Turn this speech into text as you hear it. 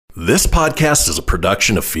This podcast is a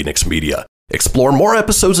production of Phoenix Media. Explore more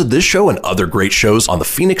episodes of this show and other great shows on the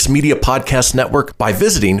Phoenix Media Podcast Network by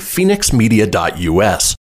visiting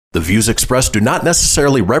phoenixmedia.us. The views expressed do not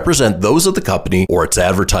necessarily represent those of the company or its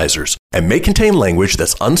advertisers and may contain language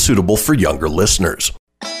that's unsuitable for younger listeners.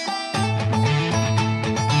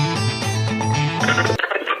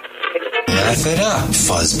 Laugh it up,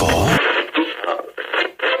 fuzzball.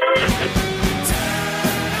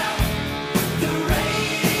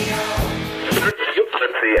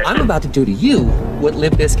 I'm about to do to you what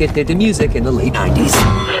Limp Bizkit did to music in the late 90s.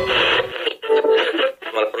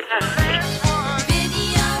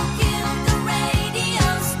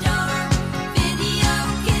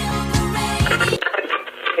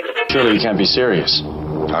 Surely you can't be serious.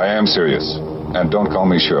 I am serious. And don't call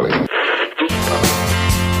me Shirley. There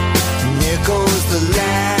goes the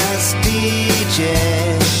last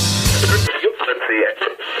DJ.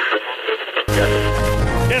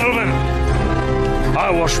 Gentlemen, I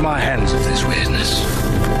wash my hands of this weirdness.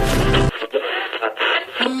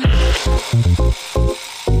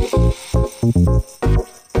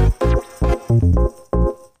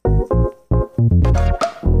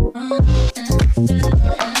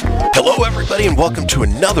 Hello, everybody, and welcome to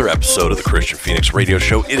another episode of the Christian Phoenix Radio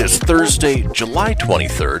Show. It is Thursday, July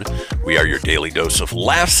 23rd. We are your daily dose of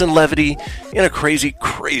laughs and levity in a crazy,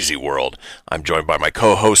 crazy world. I'm joined by my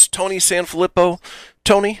co-host, Tony Sanfilippo.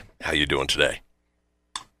 Tony, how you doing today?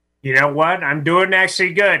 You know what? I'm doing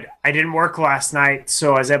actually good. I didn't work last night,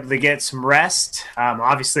 so I was able to get some rest.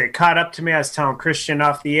 Obviously, it caught up to me. I was telling Christian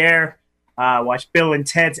off the air. Watched Bill and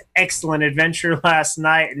Ted's Excellent Adventure last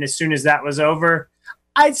night, and as soon as that was over,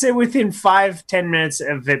 I'd say within 5-10 minutes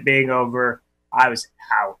of it being over, I was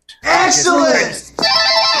out. Excellent!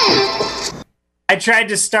 I tried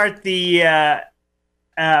to start the...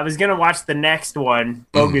 I was going to watch the next one,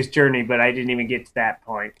 Bogus Journey, but I didn't even get to that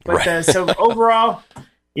point. But so overall,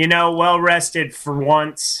 you know, well-rested for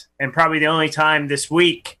once, and probably the only time this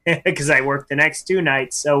week, because I worked the next two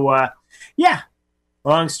nights. So, yeah.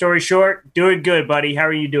 Long story short, doing good, buddy. How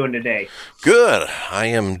are you doing today? Good. I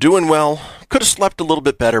am doing well. Could have slept a little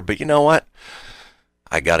bit better, but you know what?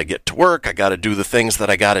 I got to get to work. I got to do the things that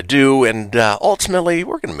I got to do, and ultimately,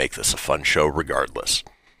 we're going to make this a fun show regardless.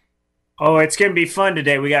 Oh, it's going to be fun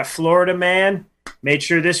today. We got Florida Man. Made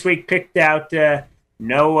sure this week picked out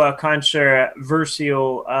no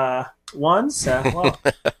controversial ones. Well,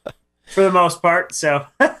 for the most part, so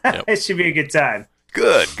Yep. It should be a good time.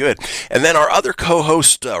 Good. And then our other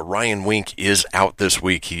co-host, Ryan Wink, is out this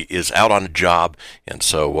week. He is out on a job, and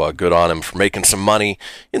so good on him for making some money.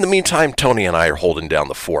 In the meantime, Tony and I are holding down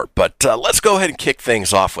the fort. But let's go ahead and kick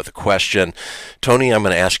things off with a question. Tony, I'm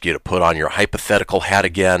going to ask you to put on your hypothetical hat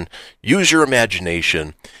again. Use your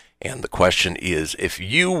imagination. And the question is, if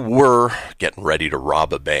you were getting ready to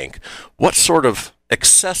rob a bank, what sort of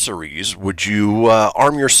accessories would you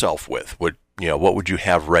arm yourself with? What would you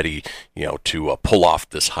have ready, to pull off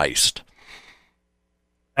this heist?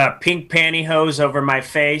 Pink pantyhose over my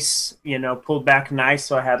face, pulled back nice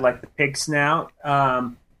so I had like the pig snout.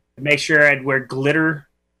 Make sure I'd wear glitter,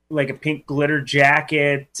 like a pink glitter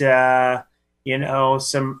jacket, some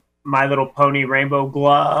My Little Pony rainbow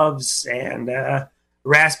gloves, and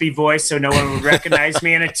raspy voice so no one would recognize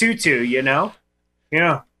me in a tutu,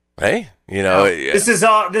 Yeah. Hey, this is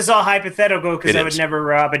all hypothetical because I would never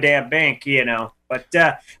rob a damn bank, But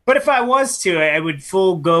if I was to, I would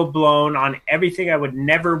full go blown on everything I would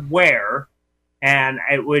never wear, and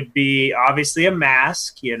it would be obviously a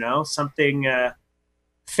mask, something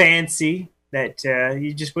fancy that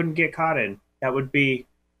you just wouldn't get caught in. That would be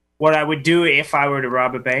what I would do if I were to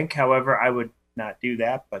rob a bank. However, I would not do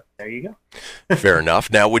that, but there you go. Fair enough.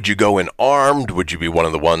 Now, would you go in armed? Would you be one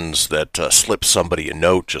of the ones that slips somebody a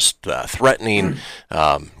note, just threatening?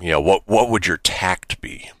 What would your tact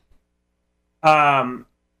be? I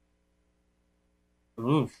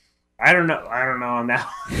don't know on that.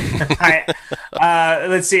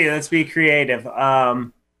 Let's see. Let's be creative.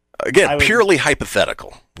 Again, purely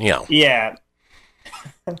hypothetical. Yeah.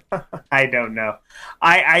 I don't know.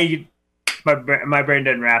 My brain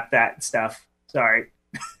doesn't wrap that stuff. Sorry.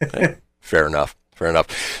 Okay. Fair enough.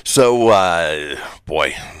 So,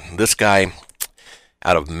 this guy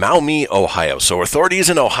out of Maumee, Ohio. So authorities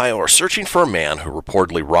in Ohio are searching for a man who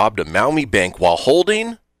reportedly robbed a Maumee bank while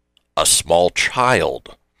holding a small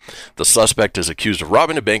child. The suspect is accused of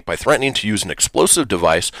robbing a bank by threatening to use an explosive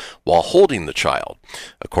device while holding the child.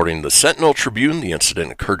 According to the Sentinel Tribune, the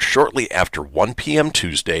incident occurred shortly after 1 p.m.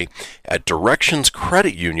 Tuesday at Directions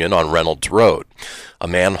Credit Union on Reynolds Road. A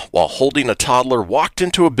man, while holding a toddler, walked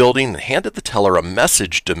into a building and handed the teller a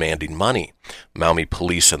message demanding money, Maumee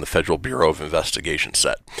Police and the Federal Bureau of Investigation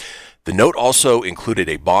said. The note also included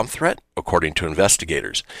a bomb threat, according to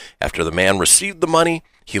investigators. After the man received the money,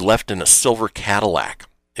 he left in a silver Cadillac.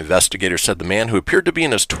 Investigators said the man, who appeared to be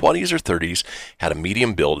in his 20s or 30s, had a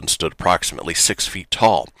medium build and stood approximately 6 feet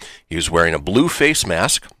tall. He was wearing a blue face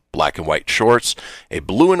mask, black and white shorts, a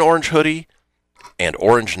blue and orange hoodie, and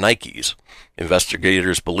orange Nikes.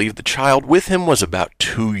 Investigators believe the child with him was about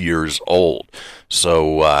 2 years old.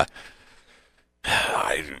 So,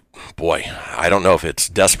 I don't know if it's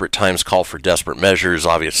desperate times call for desperate measures.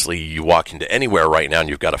 Obviously, you walk into anywhere right now and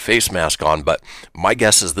you've got a face mask on, but my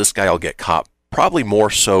guess is this guy will get caught probably more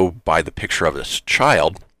so by the picture of this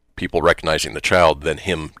child, people recognizing the child, than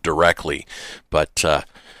him directly. But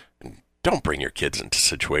don't bring your kids into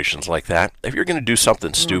situations like that. If you're going to do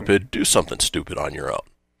something stupid, do something stupid on your own.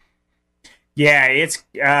 Yeah, it's...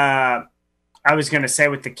 I was going to say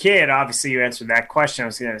with the kid, obviously you answered that question. I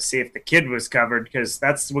was going to see if the kid was covered, because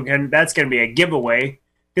that's going to be a giveaway.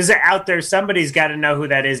 Because out there, somebody's got to know who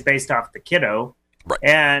that is based off the kiddo. Right.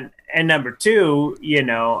 And number two,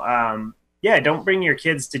 don't bring your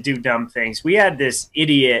kids to do dumb things. We had this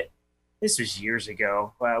idiot, this was years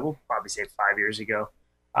ago. We'll probably say 5 years ago.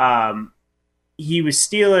 He was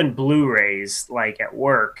stealing Blu-rays like at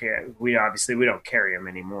work. We don't carry them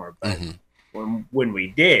anymore, but when we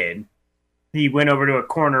did, he went over to a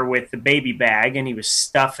corner with the baby bag and he was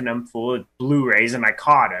stuffing them full of Blu-rays, and I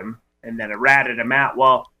caught him, and then I ratted him out.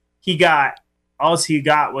 Well, he lost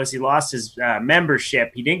his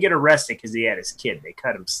membership. He didn't get arrested because he had his kid. They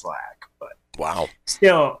cut him slack, but wow.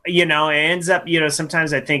 Still, it ends up,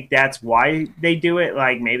 sometimes I think that's why they do it.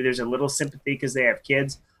 Like maybe there's a little sympathy because they have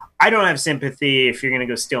kids. I don't have sympathy if you're going to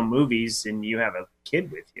go steal movies and you have a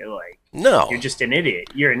kid with you. Like, no, you're just an idiot.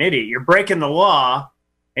 You're an idiot. You're breaking the law.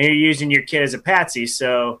 And you're using your kid as a patsy,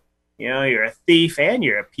 so, you're a thief and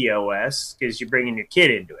you're a POS because you're bringing your kid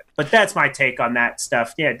into it. But that's my take on that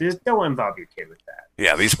stuff. Yeah, just don't involve your kid with that.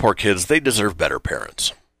 Yeah, these poor kids, they deserve better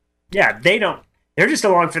parents. Yeah, they don't. They're just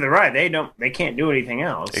along for the ride. They can't do anything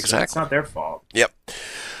else. Exactly. So it's not their fault. Yep.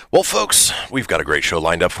 Well, folks, we've got a great show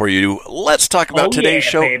lined up for you. Let's talk about today's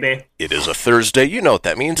show. Baby. It is a Thursday. You know what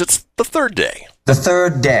that means. It's the third day. The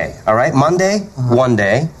third day, all right? Monday, 1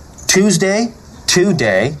 day. Tuesday, 2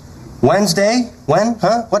 day. Wednesday, when?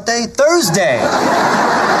 Huh? What day? Thursday.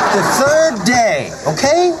 The third day,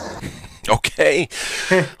 okay? Okay.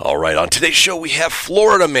 All right. On today's show, we have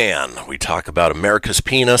Florida Man. We talk about America's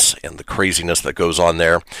penis and the craziness that goes on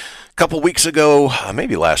there. A couple weeks ago,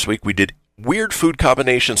 maybe last week, we did weird food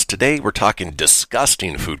combinations. Today, we're talking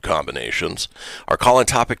disgusting food combinations. Our call-in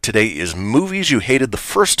topic today is movies you hated the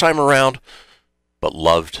first time around, but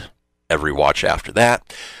loved every watch after that.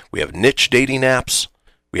 We have niche dating apps.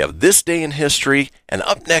 We have This Day in History. And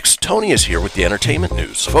up next, Tony is here with the entertainment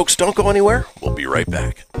news. Folks, don't go anywhere. We'll be right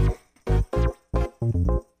back.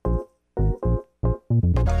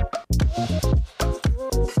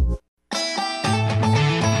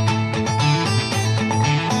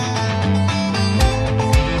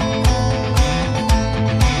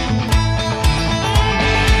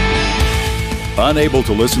 Unable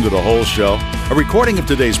to listen to the whole show? A recording of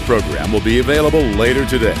today's program will be available later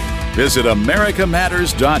today. Visit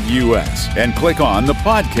americamatters.us and click on the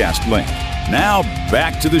podcast link. Now,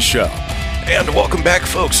 back to the show. And welcome back,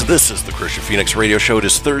 folks. This is the Christian Phoenix Radio Show. It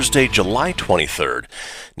is Thursday, July 23rd.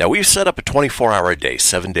 Now, we've set up a 24-hour-a-day,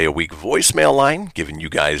 7-day-a-week voicemail line, giving you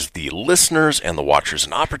guys, the listeners and the watchers,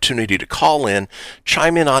 an opportunity to call in,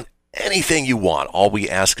 chime in on anything you want. All we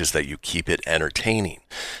ask is that you keep it entertaining.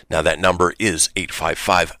 Now, that number is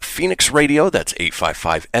 855-PHOENIX-RADIO. That's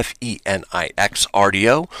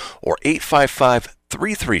 855-FENIX-RDO or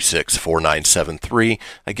 855-336-4973.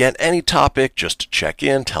 Again, any topic, just to check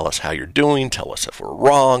in, tell us how you're doing, tell us if we're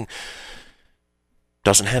wrong.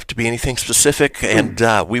 Doesn't have to be anything specific, and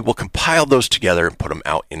we will compile those together and put them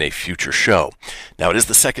out in a future show. Now, it is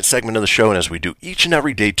the second segment of the show, and as we do each and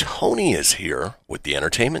every day, Tony is here with the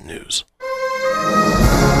entertainment news.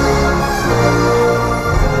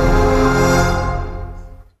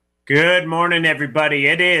 Good morning, everybody.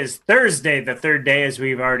 It is Thursday, the third day, as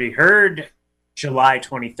we've already heard, July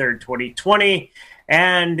 23rd, 2020.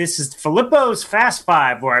 And this is Filippo's Fast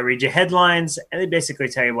Five, where I read you headlines, and they basically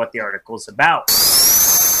tell you what the article's about.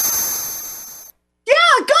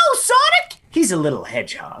 Yeah, go, Sonic! He's a little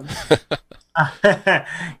hedgehog.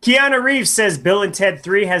 Keanu Reeves says Bill and Ted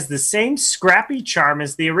 3 has the same scrappy charm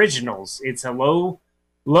as the originals. It's a low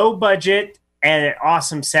budget and an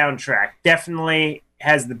awesome soundtrack. Definitely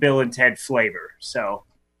has the Bill and Ted flavor. So,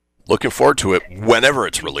 looking forward to it whenever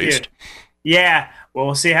it's released. Yeah, well,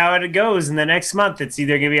 we'll see how it goes in the next month. It's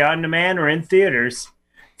either going to be on demand or in theaters.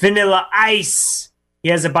 Vanilla Ice. He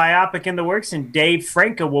has a biopic in the works, and Dave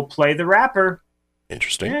Franco will play the rapper.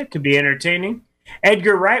 Interesting. Yeah, it could be entertaining.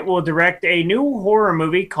 Edgar Wright will direct a new horror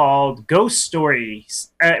movie called Ghost Story.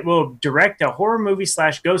 Will direct a horror movie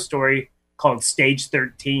 / ghost story called Stage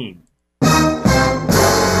 13.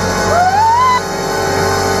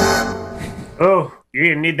 Oh, you're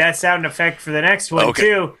going to need that sound effect for the next one,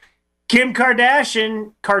 too. Kim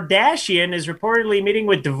Kardashian is reportedly meeting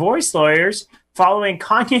with divorce lawyers following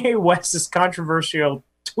Kanye West's controversial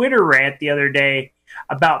Twitter rant the other day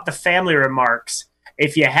about the family remarks.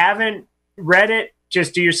 If you haven't read it,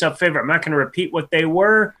 just do yourself a favor. I'm not going to repeat what they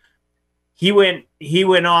were. He went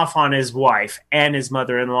off on his wife and his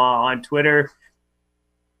mother-in-law on Twitter.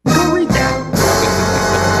 Go read that.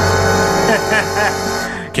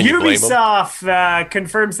 Ubisoft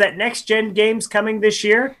confirms that next-gen games coming this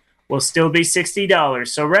year will still be $60.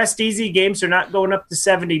 So rest easy. Games are not going up to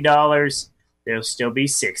 $70. They'll still be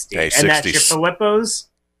 $60. Hey, and that's your Filippo's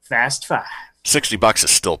Fast 5. $60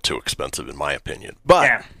 is still too expensive, in my opinion. But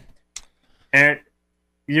yeah. And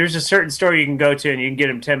there's a certain store you can go to, and you can get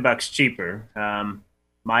them $10 cheaper.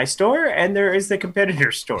 My store, and there is the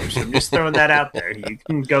competitor store. So I'm just throwing that out there. You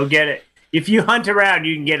can go get it. If you hunt around,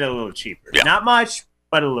 you can get it a little cheaper. Yeah. Not much,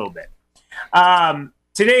 but a little bit.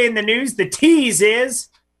 Today in the news, the tease is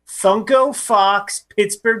Funko Fox,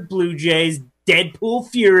 Pittsburgh Blue Jays, Deadpool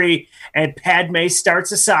Fury, and Padme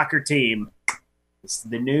starts a soccer team. This is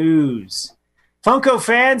the news. Funko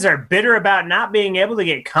fans are bitter about not being able to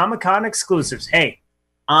get Comic-Con exclusives. Hey,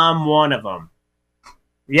 I'm one of them.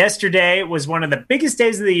 Yesterday was one of the biggest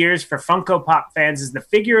days of the year for Funko Pop fans as the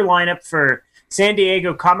figure lineup for San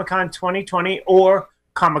Diego Comic-Con 2020 or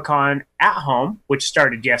Comic-Con at Home, which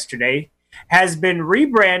started yesterday, has been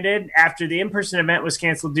rebranded after the in-person event was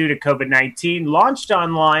canceled due to COVID-19, launched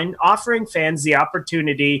online, offering fans the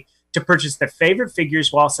opportunity to purchase their favorite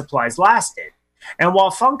figures while supplies lasted. And while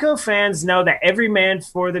Funko fans know that every man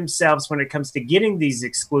for themselves when it comes to getting these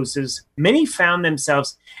exclusives, many found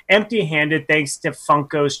themselves empty-handed thanks to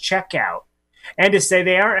Funko's checkout. And to say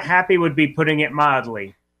they aren't happy would be putting it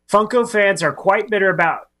mildly. Funko fans are quite bitter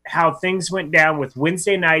about how things went down with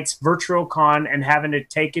Wednesday night's virtual con and having to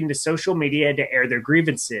take into social media to air their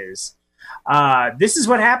grievances. This is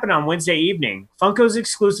what happened on Wednesday evening. Funko's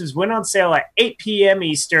exclusives went on sale at 8 p.m.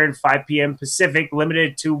 Eastern, 5 p.m. Pacific,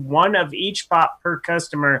 limited to one of each pop per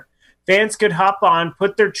customer. Fans could hop on,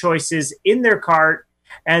 put their choices in their cart,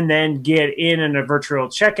 and then get in a virtual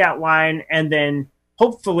checkout line, and then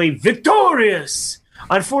hopefully victorious.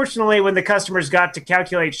 Unfortunately, when the customers got to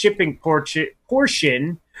calculate shipping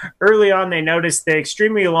portion, early on they noticed the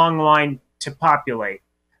extremely long line to populate.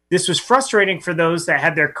 This was frustrating for those that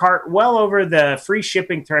had their cart well over the free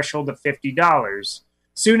shipping threshold of $50.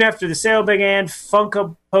 Soon after the sale began,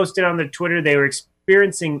 Funko posted on their Twitter they were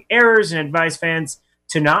experiencing errors and advised fans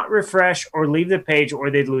to not refresh or leave the page or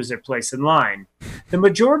they'd lose their place in line. The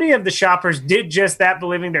majority of the shoppers did just that,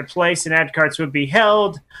 believing their place in ad carts would be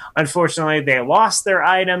held. Unfortunately, they lost their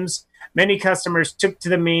items. Many customers took to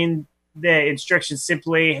the instructions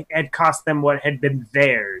simply had cost them what had been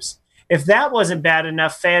theirs. If that wasn't bad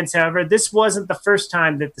enough, fans, however, this wasn't the first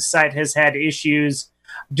time that the site has had issues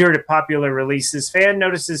due to popular releases. Fan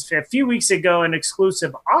notices a few weeks ago an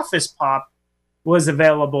exclusive Office Pop was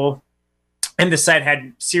available, and the site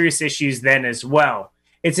had serious issues then as well.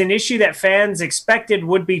 It's an issue that fans expected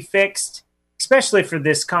would be fixed, especially for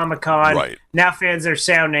this Comic-Con. Right. Now fans are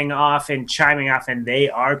sounding off and chiming off, and they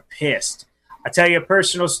are pissed. I'll tell you a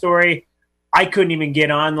personal story. I couldn't even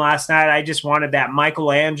get on last night. I just wanted that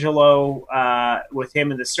Michelangelo with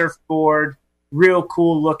him and the surfboard. Real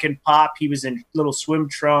cool looking pop. He was in little swim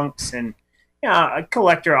trunks, and a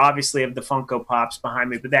collector, obviously, of the Funko Pops behind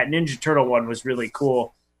me. But that Ninja Turtle one was really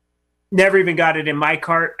cool. Never even got it in my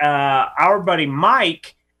cart. Our buddy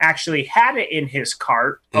Mike actually had it in his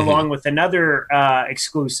cart, along with another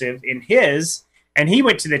exclusive in his, and he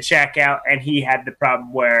went to the checkout, and he had the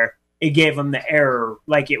problem where it gave him the error.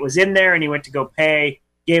 Like, it was in there, and he went to go pay,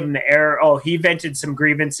 gave him the error. Oh, he vented some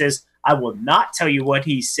grievances. I will not tell you what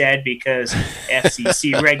he said because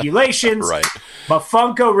FCC regulations. Right. But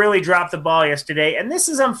Funko really dropped the ball yesterday, and this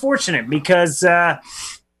is unfortunate because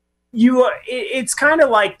it's kind of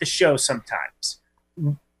like the show sometimes.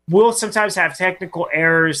 We'll sometimes have technical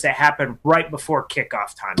errors that happen right before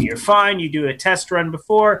kickoff time. You're fine. You do a test run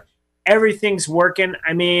before. everything's working.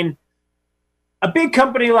 I mean, a big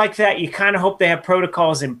company like that, you kind of hope they have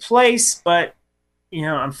protocols in place, but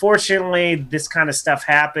unfortunately, this kind of stuff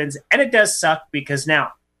happens, and it does suck because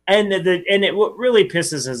now, what really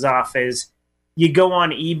pisses us off is you go on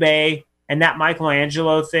eBay and that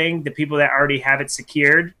Michelangelo thing, the people that already have it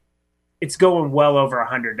secured, it's going well over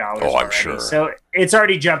 $100. Oh, I'm sure. So it's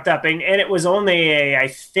already jumped up, and it was only I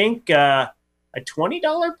think a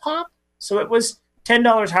 $20 pop, so it was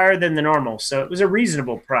 $10 higher than the normal, so it was a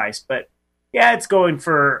reasonable price, but. Yeah, it's going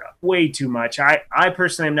for way too much. I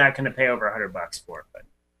personally am not going to pay over $100 for it. But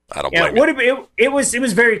I don't blame you. It was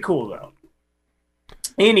very cool though.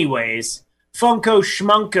 Anyways, Funko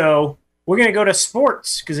Schmunko, we're going to go to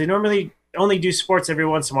sports because they normally only do sports every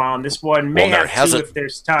once in a while, and this one may have to if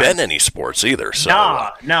there's time. Been any sports either. So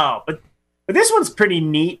no, but this one's pretty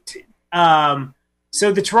neat.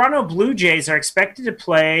 So the Toronto Blue Jays are expected to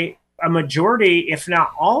play a majority, if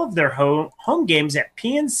not all, of their home games at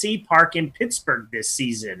PNC Park in Pittsburgh this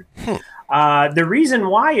season. The reason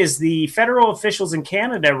why is the federal officials in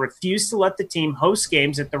Canada refused to let the team host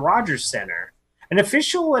games at the Rogers Centre. An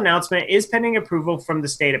official announcement is pending approval from the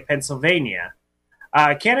state of Pennsylvania.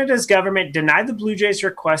 Canada's government denied the Blue Jays'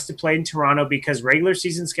 request to play in Toronto because regular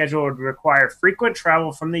season schedule would require frequent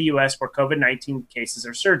travel from the U.S. where COVID-19 cases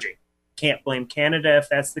are surging. Can't blame Canada if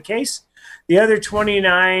that's the case. The other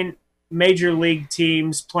 29 Major League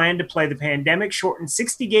teams plan to play the pandemic-shortened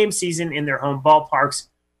 60-game season in their home ballparks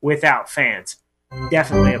without fans.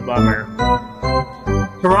 Definitely a bummer.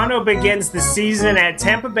 Toronto begins the season at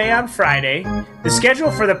Tampa Bay on Friday. The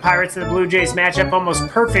schedule for the Pirates and the Blue Jays match up almost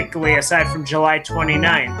perfectly aside from July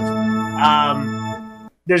 29th.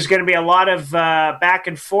 There's going to be a lot of back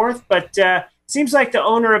and forth, but it seems like the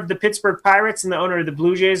owner of the Pittsburgh Pirates and the owner of the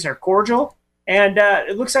Blue Jays are cordial, and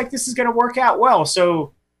it looks like this is going to work out well.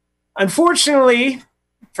 So, unfortunately,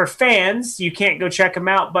 for fans, you can't go check them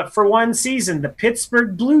out. But for one season, the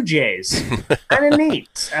Pittsburgh Blue Jays, kind of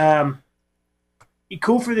neat.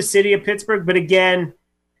 Cool for the city of Pittsburgh, but again,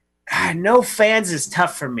 no fans is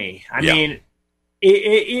tough for me. I mean,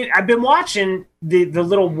 I've been watching the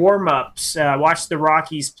little warm-ups, watched the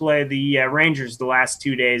Rockies play the Rangers the last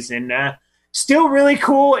 2 days, and still really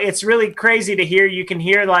cool. It's really crazy to hear. You can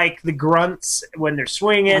hear like the grunts when they're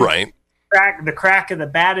swinging. Right. The crack of the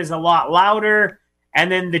bat is a lot louder, and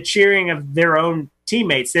then the cheering of their own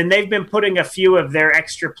teammates. And they've been putting a few of their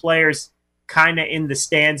extra players kind of in the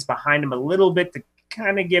stands behind them a little bit to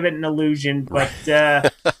kind of give it an illusion. But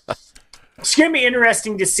it's going to be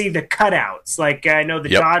interesting to see the cutouts. Like I know the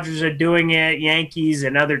Dodgers are doing it, Yankees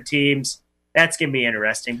and other teams. That's going to be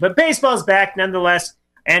interesting. But baseball's back nonetheless.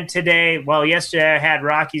 And today, yesterday I had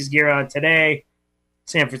Rockies gear on. Today,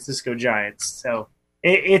 San Francisco Giants. So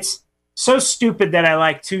it's so stupid that I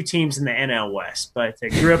like two teams in the NL West. But I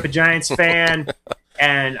grew up a Giants fan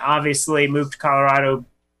and obviously moved to Colorado.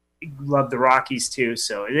 Love the Rockies too.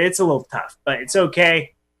 So it's a little tough, but it's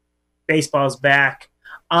okay. Baseball's back.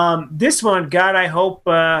 This one, God, I hope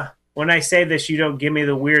when I say this, you don't give me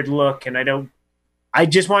the weird look, and I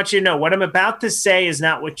just want you to know what I'm about to say is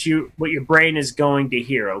not what your brain is going to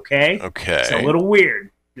hear, okay? Okay. It's a little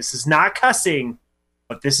weird. This is not cussing,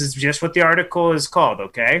 but this is just what the article is called,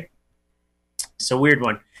 okay? It's a weird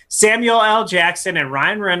one. Samuel L. Jackson and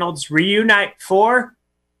Ryan Reynolds reunite for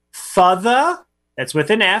Father, that's with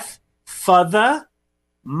an F, Father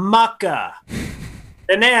Mucka.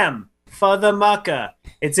 An M, Father Mucka.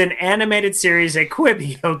 It's an animated series at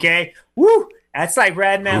Quibi, okay? Woo! That's like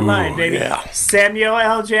riding that line, baby. Yeah. Samuel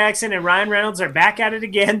L. Jackson and Ryan Reynolds are back at it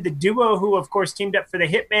again. The duo, who of course teamed up for The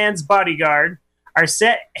Hitman's Bodyguard, are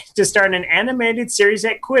set to start an animated series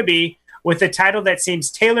at Quibi with a title that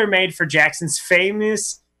seems tailor-made for Jackson's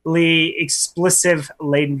famously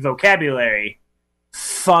expletive-laden vocabulary.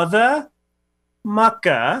 Father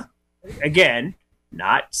Mucka, again,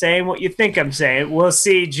 not saying what you think I'm saying. We'll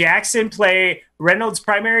see Jackson play Reynolds'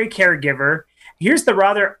 primary caregiver. Here's the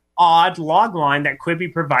rather odd logline that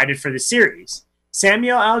Quibi provided for the series.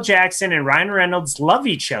 Samuel L. Jackson and Ryan Reynolds love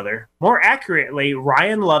each other. More accurately,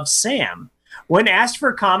 Ryan loves Sam. When asked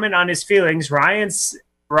for comment on his feelings, Sam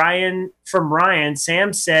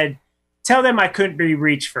said, "Tell them I couldn't be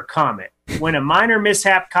reached for comment." When a minor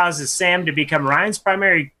mishap causes Sam to become Ryan's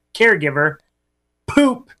primary caregiver,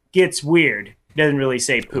 poop gets weird. Doesn't really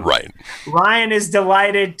say poop. Right. Ryan is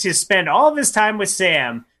delighted to spend all of his time with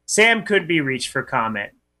Sam. Sam could be reached for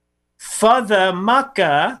comment. Father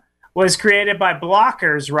Mucka was created by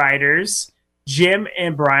Blockers writers Jim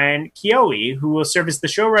and Brian Keough, who will serve as the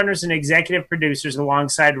showrunners and executive producers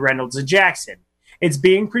alongside Reynolds and Jackson. It's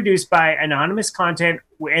being produced by Anonymous Content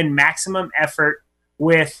and Maximum Effort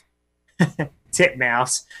with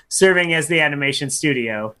Titmouse, serving as the animation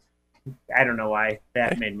studio. I don't know why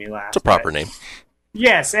that made me laugh. It's a proper name.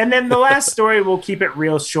 Yes, and then the last story, we'll keep it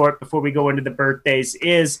real short before we go into the birthdays,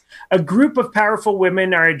 is a group of powerful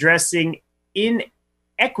women are addressing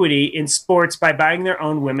inequity in sports by buying their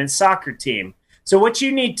own women's soccer team. So what you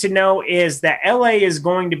need to know is that LA is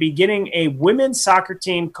going to be getting a women's soccer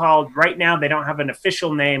team called, right now they don't have an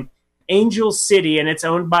official name, Angel City, and it's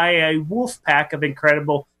owned by a wolf pack of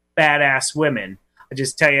incredible badass women. I'll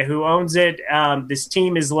just tell you who owns it. This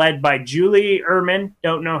team is led by Julie Ehrman,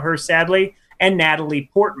 don't know her sadly, and Natalie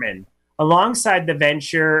Portman. Alongside the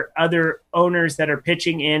venture, other owners that are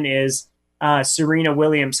pitching in is Serena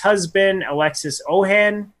Williams' husband, Alexis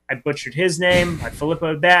Ohan. I butchered his name. I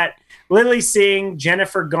Filippo'd that. Lily Singh,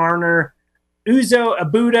 Jennifer Garner, Uzo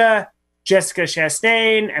Abuda, Jessica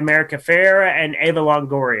Chastain, America Ferrera, and Ava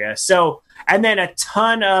Longoria. So, and then a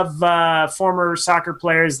ton of former soccer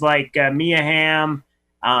players like Mia Hamm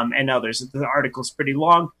and others. The article's pretty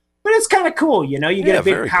long. But it's kind of cool, you know. You get a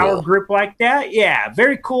big power group like that. Yeah,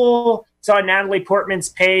 very cool. It's on Natalie Portman's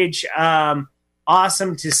page.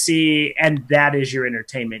 Awesome to see. And that is your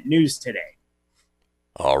entertainment news today.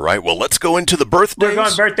 All right. Well, let's go into the birthdays. We're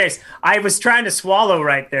going birthdays. I was trying to swallow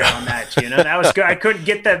right there on that. You know, that was good. I couldn't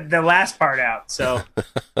get the last part out. So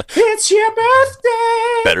it's your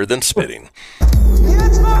birthday. Better than spitting.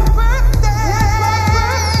 It's my birthday.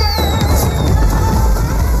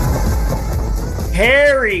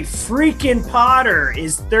 Harry freaking Potter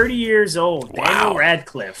is 30 years old. Wow. Daniel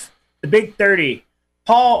Radcliffe, the big 30.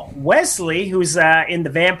 Paul Wesley, who's in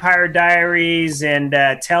the Vampire Diaries and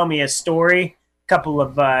Tell Me a Story, a couple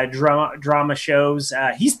of drama shows.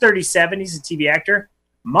 He's 37. He's a TV actor.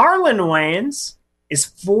 Marlon Wayans is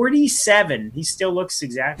 47. He still looks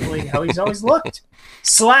exactly how he's always looked.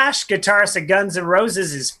 Slash, guitarist of Guns N'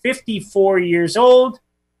 Roses, is 54 years old.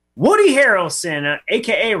 Woody Harrelson,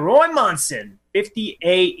 a.k.a. Roy Munson,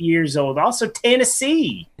 58 years old. Also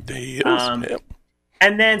Tennessee. He is. Yep.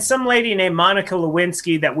 And then some lady named Monica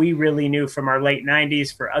Lewinsky that we really knew from our late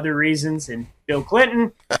 90s for other reasons, and Bill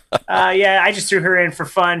Clinton. Yeah, I just threw her in for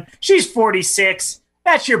fun. She's 46.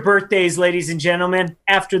 That's your birthdays, ladies and gentlemen.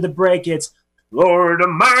 After the break, it's Florida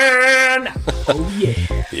Man. Oh, yeah.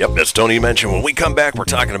 Yep, as Tony mentioned, when we come back, we're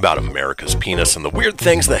talking about America's penis and the weird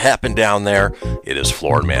things that happen down there. It is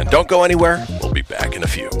Florida Man. Don't go anywhere. We'll be back in a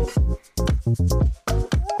few.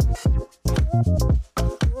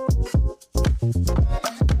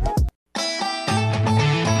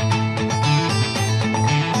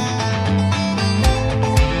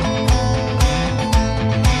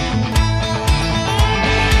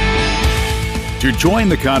 To join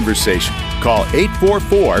the conversation, call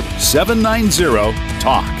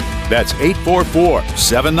 844-790-TALK. That's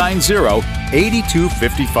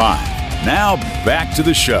 844-790-8255. Now, back to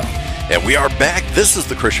the show. And we are back. This is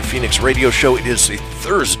the Christian Phoenix Radio Show. It is a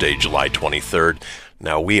Thursday, July 23rd.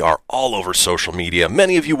 Now, we are all over social media.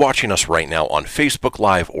 Many of you watching us right now on Facebook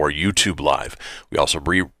Live or YouTube Live. We also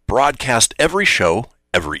rebroadcast every show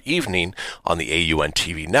every evening on the AUN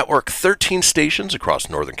TV network, 13 stations across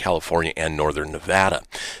Northern California and Northern Nevada.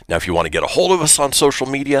 Now, if you want to get a hold of us on social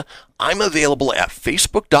media, I'm available at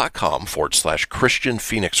facebook.com/Christian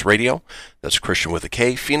Phoenix Radio. That's Christian with a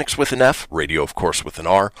K, Phoenix with an F, radio, of course, with an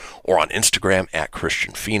R, or on Instagram at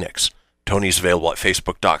Christian Phoenix. Tony's available at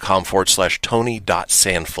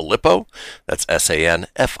facebook.com/Tony.Sanfilippo. That's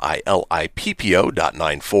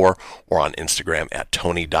SANFILIPPO.94, or on Instagram at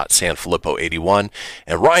Tony.Sanfilippo81.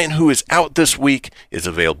 And Ryan, who is out this week, is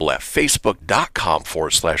available at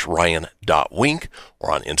facebook.com/Ryan.Wink,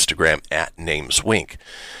 or on Instagram at NamesWink.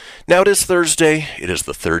 Now, it is Thursday. It is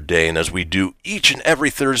the third day, and as we do each and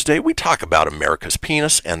every Thursday, we talk about America's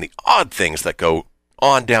penis and the odd things that go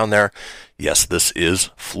on down there. Yes, this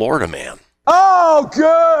is Florida Man. Oh,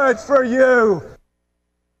 good for you.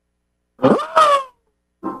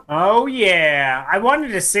 Oh, yeah. I wanted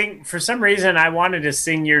to sing, for some reason, I wanted to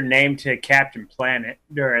sing your name to Captain Planet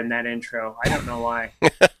during that intro. I don't know why.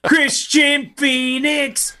 Christian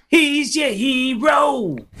Phoenix, he's your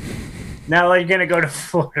hero. Now you're going to go to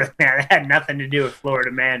Florida Man. That had nothing to do with Florida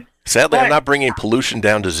Man. Sadly, I'm not bringing pollution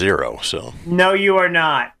down to zero, so. No, you are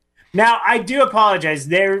not. Now, I do apologize.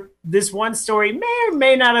 This one story may or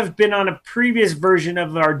may not have been on a previous version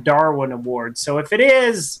of our Darwin Award. So if it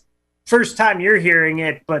is, first time you're hearing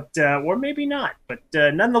it, but or maybe not. But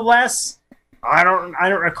nonetheless, I don't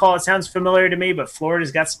recall. It sounds familiar to me, but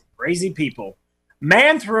Florida's got some crazy people.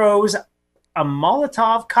 Man throws a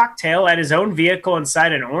Molotov cocktail at his own vehicle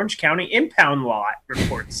inside an Orange County impound lot,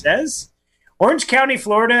 report says. Orange County,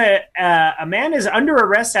 Florida, a man is under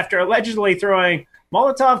arrest after allegedly throwing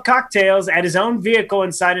Molotov cocktails at his own vehicle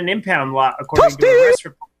inside an impound lot, according to a arrest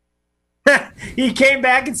report. He came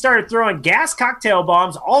back and started throwing gas cocktail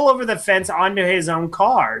bombs all over the fence onto his own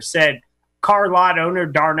car, said car lot owner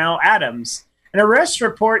Darnell Adams. An arrest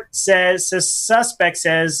report says the suspect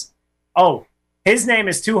says, oh, his name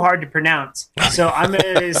is too hard to pronounce, so I'm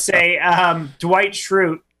going to say Dwight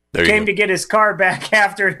Schrute came to get his car back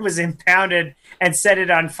after it was impounded and set it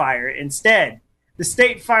on fire instead. The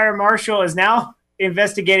state fire marshal is now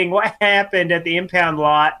investigating what happened at the impound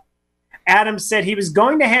lot. Adams said he was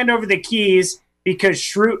going to hand over the keys because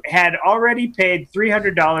Schrute had already paid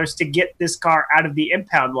 $300 to get this car out of the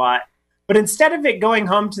impound lot. But instead of it going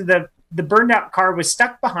home to the burned out car was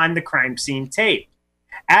stuck behind the crime scene tape.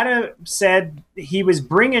 Adams said he was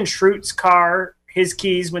bringing Schrute's car his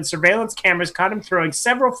keys when surveillance cameras caught him throwing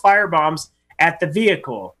several firebombs at the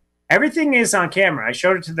vehicle. Everything is on camera. I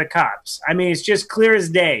showed it to the cops. I mean, it's just clear as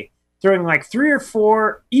day, throwing like 3 or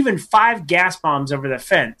 4, even 5 gas bombs over the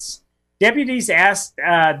fence. Deputies asked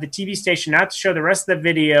the TV station not to show the rest of the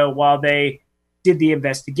video while they did the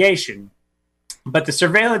investigation. But the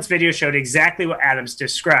surveillance video showed exactly what Adams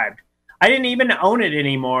described. I didn't even own it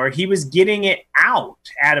anymore. He was getting it out,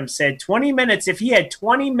 Adams said. 20 minutes. If he had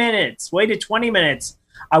 20 minutes, waited 20 minutes,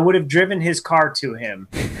 I would have driven his car to him.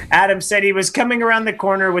 Adams said he was coming around the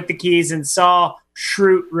corner with the keys and saw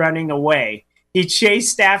Schrute running away. He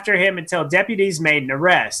chased after him until deputies made an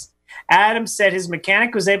arrest. Adams said his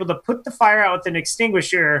mechanic was able to put the fire out with an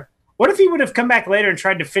extinguisher. What if he would have come back later and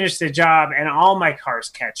tried to finish the job and all my cars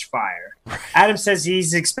catch fire? Adams says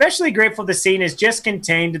he's especially grateful the scene is just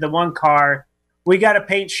contained to the one car. We got a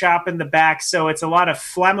paint shop in the back, so it's a lot of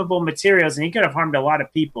flammable materials, and he could have harmed a lot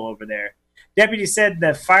of people over there. Deputy said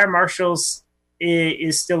the fire marshals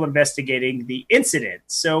is still investigating the incident.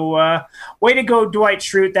 So, way to go, Dwight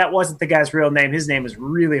Schrute. That wasn't the guy's real name. His name is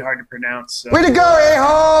really hard to pronounce. So. Way to go,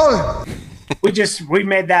 a-hole! We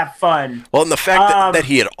made that fun. Well, and the fact that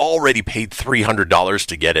he had already paid $300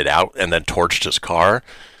 to get it out and then torched his car,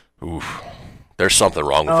 oof, there's something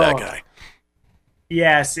wrong with that guy.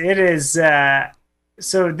 Yes, it is.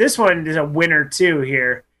 So this one is a winner, too,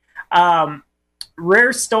 here.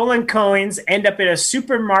 Rare stolen coins end up in a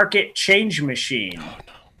supermarket change machine. Oh,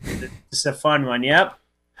 no. This is a fun one, yep.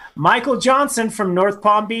 Michael Johnson from North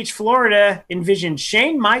Palm Beach, Florida, envisioned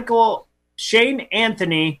Shane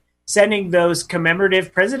Anthony sending those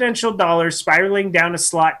commemorative presidential dollars spiraling down a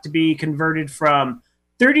slot to be converted from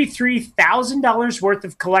 $33,000 worth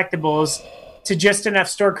of collectibles to just enough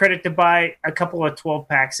store credit to buy a couple of 12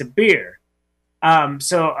 packs of beer.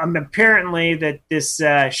 So apparently that this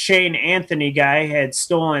Shane Anthony guy had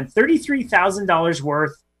stolen $33,000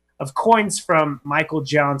 worth of coins from Michael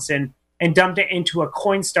Johnson and dumped it into a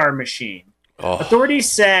Coinstar machine. Oh. Authorities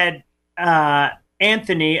said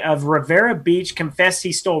Anthony of Rivera Beach confessed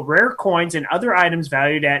he stole rare coins and other items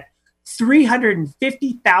valued at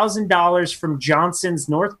 $350,000 from Johnson's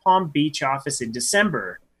North Palm Beach office in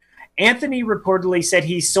December. Anthony reportedly said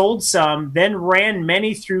he sold some, then ran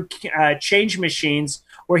many through change machines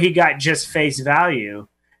where he got just face value.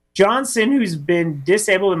 Johnson, who's been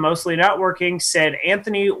disabled and mostly not working, said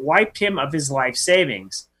Anthony wiped him of his life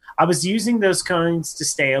savings. I was using those coins to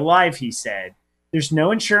stay alive, he said. There's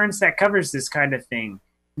no insurance that covers this kind of thing.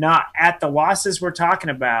 Not at the losses we're talking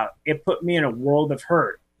about. It put me in a world of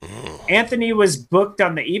hurt. Anthony was booked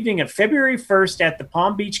on the evening of February 1st at the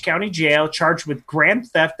Palm Beach County Jail, charged with grand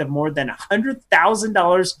theft of more than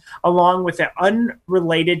 $100,000, along with an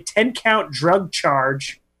unrelated 10-count drug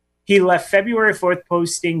charge. He left February 4th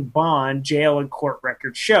posting bond, jail and court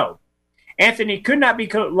records show. Anthony could not be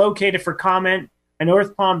located for comment. A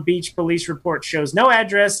North Palm Beach police report shows no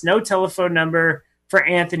address, no telephone number for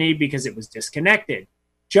Anthony because it was disconnected.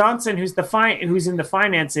 Johnson, who's in the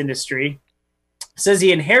finance industry, says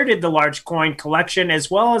he inherited the large coin collection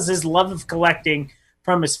as well as his love of collecting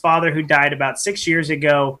from his father, who died about 6 years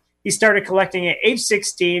ago. He started collecting at age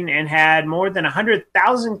 16 and had more than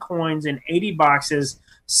 100,000 coins in 80 boxes,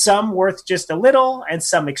 some worth just a little and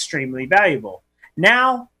some extremely valuable.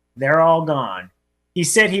 Now, they're all gone. He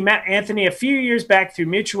said he met Anthony a few years back through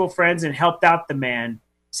mutual friends and helped out the man.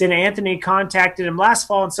 Said Anthony contacted him last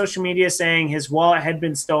fall on social media saying his wallet had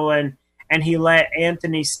been stolen, and he let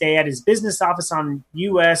Anthony stay at his business office on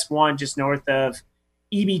US 1 just north of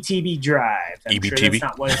EBTB Drive. I'm sure that's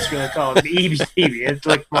not what it's really called. EBTB. It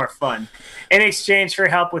looked more fun. In exchange for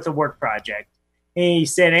help with a work project. He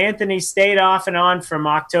said Anthony stayed off and on from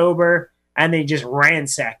October, and they just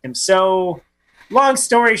ransacked him. So, long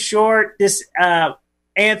story short, this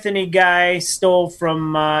Anthony guy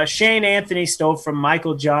Shane Anthony stole from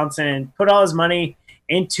Michael Johnson and put all his money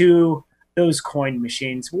into those coin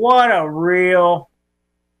machines. What a real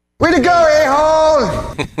Way to go,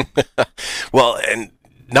 a-hole! Well, and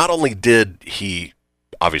not only did he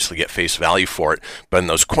obviously get face value for it, but in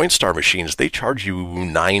those Coinstar machines, they charge you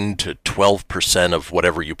 9 to 12% of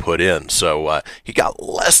whatever you put in. So he got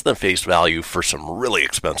less than face value for some really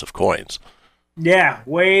expensive coins. Yeah,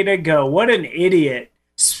 way to go. What an idiot.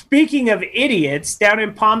 Speaking of idiots, down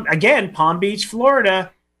in Palm Beach,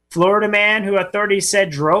 Florida, Florida man who authorities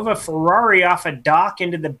said drove a Ferrari off a dock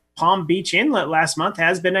into the Palm Beach Inlet last month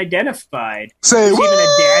has been identified. Say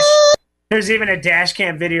what? There's even a dash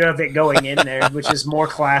cam video of it going in there, which is more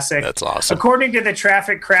classic. That's awesome. According to the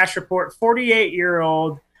traffic crash report,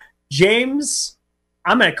 48-year-old James,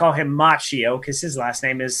 I'm going to call him Machio because his last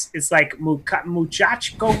name it's like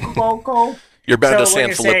Muchacho. You're bound to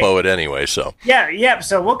San Filippo it anyway, so. Yeah,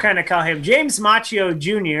 so we'll kind of call him James Machio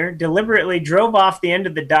Jr. deliberately drove off the end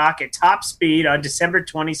of the dock at top speed on December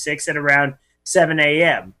 26th at around 7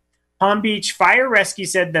 a.m. Palm Beach Fire Rescue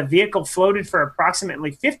said the vehicle floated for approximately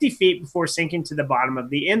 50 feet before sinking to the bottom of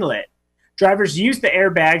the inlet. Drivers used the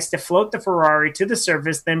airbags to float the Ferrari to the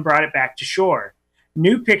surface, then brought it back to shore.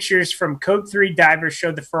 New pictures from Code 3 divers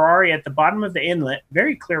showed the Ferrari at the bottom of the inlet,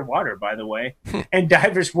 very clear water, by the way, and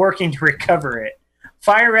divers working to recover it.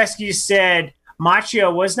 Fire Rescue said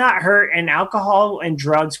Machio was not hurt and alcohol and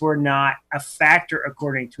drugs were not a factor,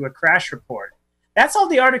 according to a crash report. That's all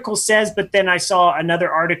the article says, but then I saw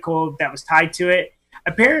another article that was tied to it.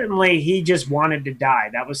 Apparently, he just wanted to die.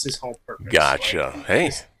 That was his whole purpose. Gotcha.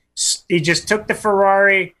 Hey. He just took the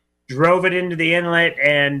Ferrari, drove it into the inlet,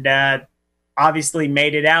 and obviously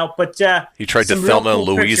made it out. But he tried to Thelma and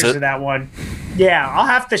Louise it. Of that one. Yeah, I'll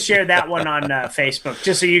have to share that one on Facebook,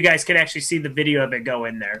 just so you guys can actually see the video of it go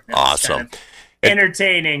in there. Awesome. Kind of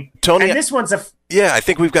entertaining. Tony, and this one's yeah, I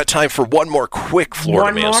think we've got time for one more quick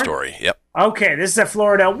Florida man story. Yep. Okay, this is a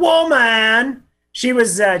Florida woman. She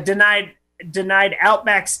was denied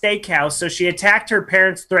Outback Steakhouse, so she attacked her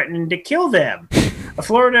parents, threatening to kill them. A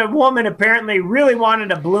Florida woman apparently really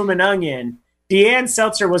wanted a bloomin' onion. Deanne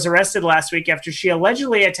Seltzer was arrested last week after she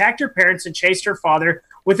allegedly attacked her parents and chased her father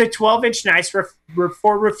with a 12-inch knife for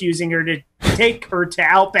refusing her to take her to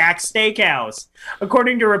Outback Steakhouse.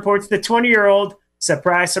 According to reports, the 20-year-old,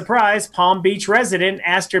 surprise, surprise, Palm Beach resident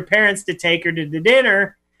asked her parents to take her to the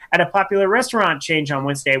dinner at a popular restaurant chain on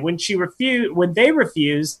Wednesday. When they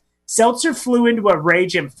refused, Seltzer flew into a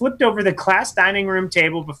rage and flipped over the class dining room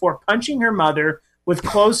table before punching her mother with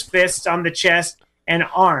closed fists on the chest and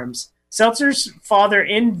arms. Seltzer's father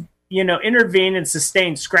intervened and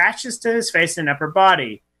sustained scratches to his face and upper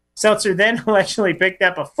body. Seltzer then allegedly picked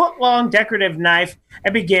up a foot-long decorative knife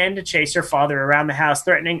and began to chase her father around the house,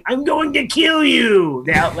 threatening, "I'm going to kill you,"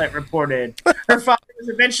 the outlet reported. Her father was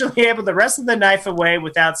eventually able to wrestle the knife away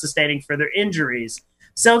without sustaining further injuries.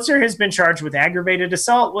 Seltzer has been charged with aggravated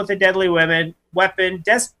assault with a deadly weapon,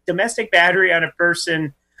 domestic battery on a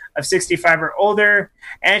person of 65 or older,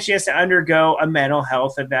 and she has to undergo a mental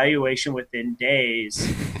health evaluation within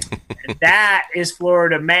days. And that is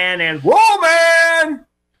Florida man and woman!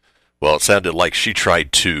 Well, it sounded like she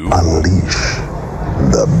tried to unleash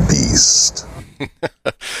the beast.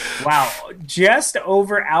 Wow, just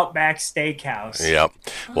over Outback Steakhouse. Yep.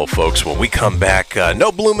 Well, folks, when we come back,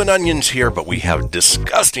 no bloomin' onions here, but we have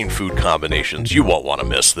disgusting food combinations. You won't want to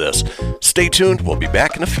miss this. Stay tuned. We'll be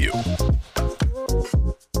back in a few.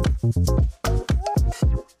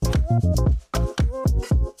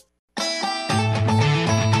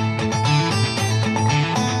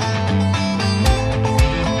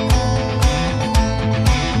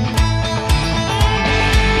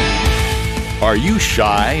 Are you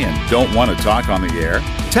shy and don't want to talk on the air?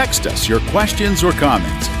 Text us your questions or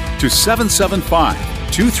comments to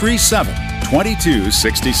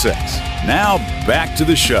 775-237-2266. Now back to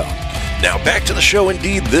the show. Now back to the show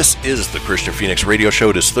indeed. This is the Christian Phoenix Radio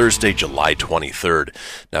Show. It is Thursday, July 23rd.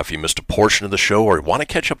 Now, if you missed a portion of the show or want to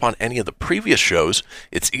catch up on any of the previous shows,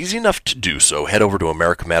 it's easy enough to do so. Head over to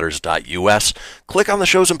americamatters.us, click on the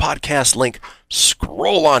shows and podcast link,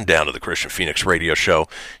 scroll on down to the Christian Phoenix Radio Show.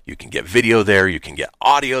 You can get video there, you can get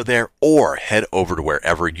audio there, or head over to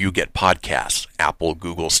wherever you get podcasts. Apple,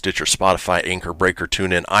 Google, Stitcher, Spotify, Anchor, Breaker,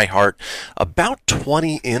 TuneIn, iHeart. About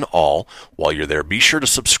 20 in all. While you're there, be sure to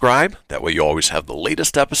subscribe. That way you always have the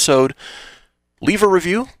latest episode. Leave a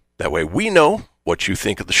review. That way we know what you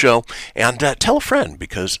think of the show. And tell a friend,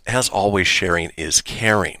 because as always, sharing is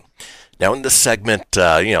caring. Now, in this segment,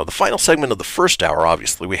 the final segment of the first hour,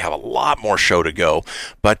 obviously, we have a lot more show to go,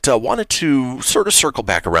 but wanted to sort of circle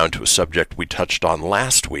back around to a subject we touched on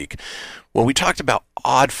last week when we talked about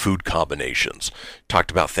odd food combinations.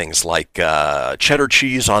 Talked about things like cheddar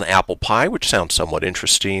cheese on apple pie, which sounds somewhat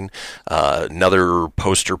interesting. Another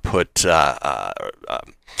poster put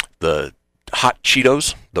the hot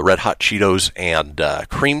Cheetos, the red hot Cheetos, and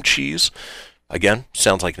cream cheese. Again,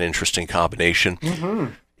 sounds like an interesting combination.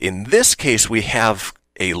 Mm-hmm. In this case, we have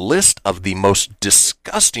a list of the most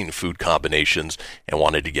disgusting food combinations and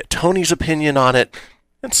wanted to get Tony's opinion on it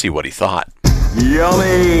and see what he thought.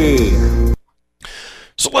 Yummy!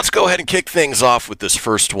 So let's go ahead and kick things off with this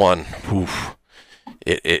first one. Oof.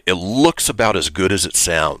 It looks about as good as it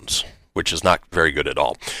sounds, which is not very good at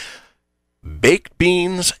all. Baked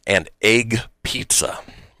beans and egg pizza.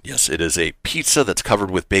 Yes, it is a pizza that's covered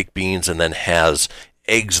with baked beans and then has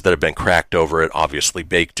eggs that have been cracked over it, obviously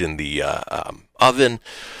baked in the oven.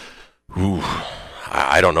 Ooh,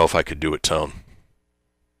 I don't know if I could do it, Tone.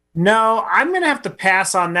 No, I'm going to have to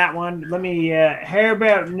pass on that one. Let me, how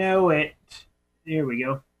about no it? Here we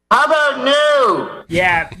go. How about no?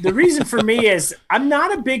 Yeah, the reason for me is I'm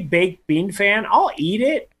not a big baked bean fan. I'll eat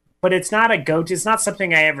it, but it's not a go-to. It's not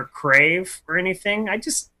something I ever crave or anything. I'm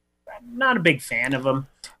not a big fan of them.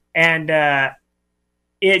 And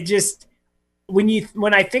it just,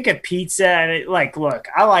 when I think of pizza, and look,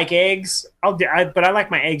 I like eggs, but I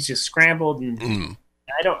like my eggs just scrambled, and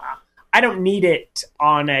I don't need it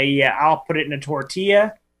on a. I'll put it in a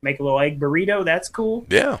tortilla, make a little egg burrito. That's cool.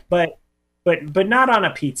 Yeah, but not on a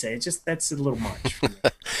pizza. That's a little much for me.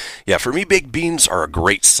 Yeah, for me, baked beans are a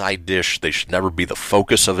great side dish. They should never be the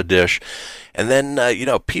focus of a dish. And then,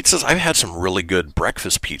 pizzas, I've had some really good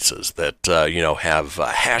breakfast pizzas that, have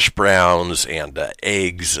hash browns and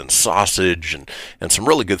eggs and sausage and some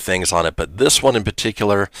really good things on it. But this one in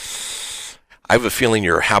particular, I have a feeling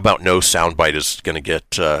your how about no soundbite is going to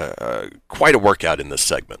get quite a workout in this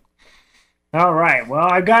segment. All right. Well,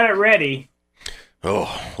 I got it ready.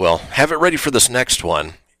 Oh, well, have it ready for this next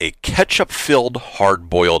one. A ketchup-filled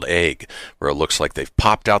hard-boiled egg, where it looks like they've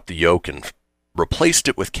popped out the yolk and replaced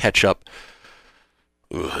it with ketchup.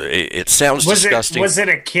 It sounds disgusting. Was it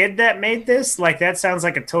a kid that made this? That sounds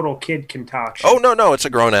like a total kid concoction. Oh, no, it's a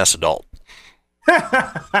grown-ass adult.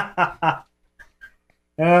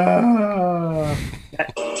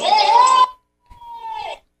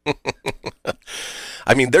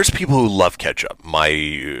 I mean, there's people who love ketchup.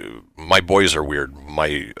 My boys are weird.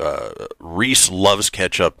 My Reese loves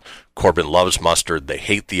ketchup. Corbin loves mustard. They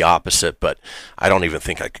hate the opposite, but I don't even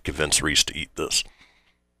think I could convince Reese to eat this.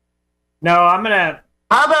 No, I'm gonna.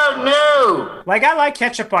 How about no? I like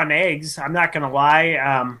ketchup on eggs. I'm not gonna lie.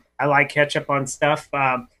 I like ketchup on stuff.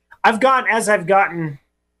 I've gotten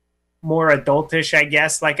more adultish, I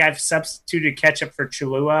guess. I've substituted ketchup for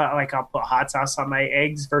Cholula. I'll put hot sauce on my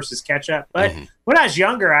eggs versus ketchup. But when I was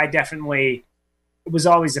younger, it was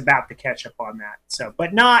always about the ketchup on that. So,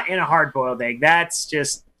 but not in a hard-boiled egg. That's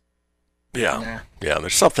just yeah.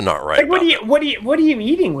 There's something not right. What are you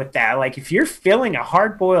eating with that? If you're filling a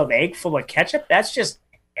hard-boiled egg full of ketchup, that's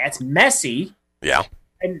messy. Yeah.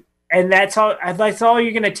 And that's all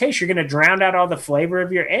you're going to taste. You're going to drown out all the flavor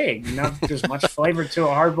of your egg. Not that there's much flavor to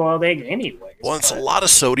a hard-boiled egg anyways. Well, it's a lot of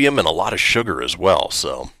sodium and a lot of sugar as well.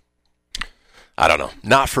 So, I don't know.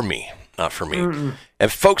 Not for me. Mm-mm.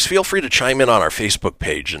 And folks, feel free to chime in on our Facebook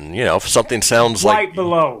page. And, if something sounds right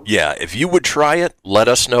below. Yeah, if you would try it, let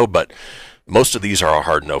us know. But most of these are a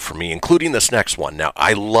hard no for me, including this next one. Now,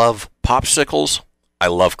 I love popsicles. I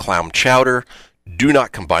love clam chowder. Do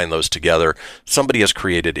not combine those together. Somebody has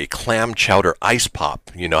created a clam chowder ice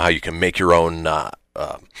pop. You know how you can make your own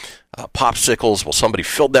popsicles? Well, somebody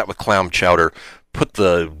filled that with clam chowder, put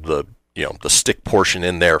the stick portion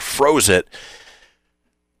in there, froze it.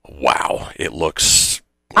 Wow, it looks...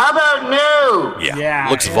 How about no? Yeah,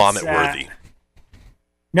 looks vomit-worthy.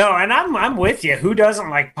 No, and I'm with you. Who doesn't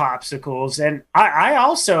like popsicles? And I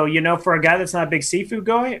also, for a guy that's not a big seafood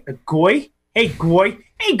goy,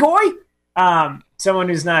 someone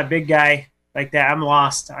who's not a big guy like that, I'm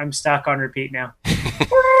lost. I'm stuck on repeat now.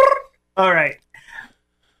 All right.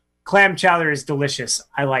 Clam chowder is delicious.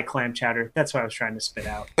 I like clam chowder. That's what I was trying to spit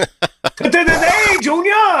out. Hey,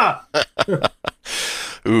 Junior!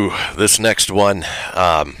 Ooh, this next one,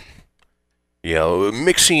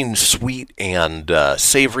 mixing sweet and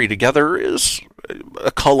savory together is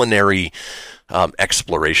a culinary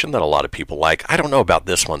exploration that a lot of people like. I don't know about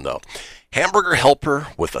this one, though. Hamburger helper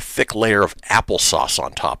with a thick layer of applesauce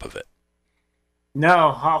on top of it.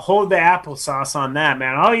 No, I'll hold the applesauce on that,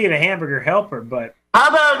 man. I'll eat a hamburger helper, but... How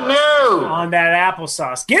about no? On that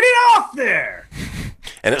applesauce. Get it off there!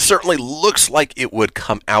 And it certainly looks like it would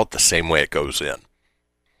come out the same way it goes in.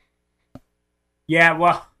 Yeah,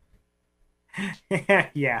 well...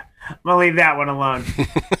 yeah, I'm going to leave that one alone.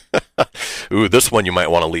 Ooh, this one you might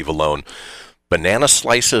want to leave alone. Banana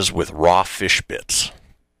slices with raw fish bits.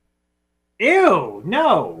 Ew,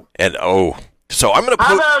 no. And So I'm going to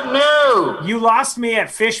How put... about no? You lost me at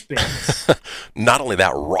fish bits. Not only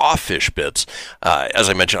that, raw fish bits. As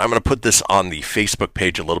I mentioned, I'm going to put this on the Facebook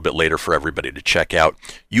page a little bit later for everybody to check out.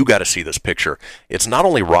 You got to see this picture. It's not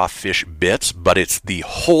only raw fish bits, but it's the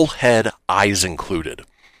whole head, eyes included.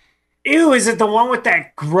 Ew, is it the one with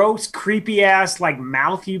that gross, creepy-ass, like,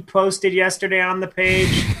 mouth you posted yesterday on the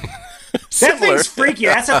page? That thing's freaky.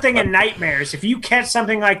 That's a thing of nightmares. If you catch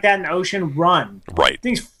something like that in the ocean, run. Right. That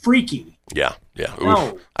thing's freaky. Yeah.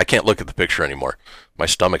 No. Oof. I can't look at the picture anymore. My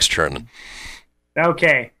stomach's churning.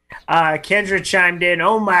 Okay. Kendra chimed in,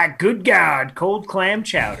 oh my good God, cold clam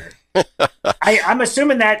chowder. I'm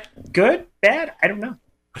assuming that good, bad? I don't know.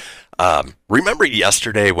 Remember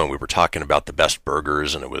yesterday when we were talking about the best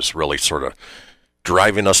burgers and it was really sort of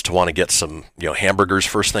driving us to want to get some, hamburgers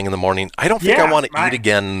first thing in the morning? I don't think I want to eat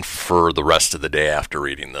again for the rest of the day after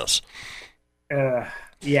reading this.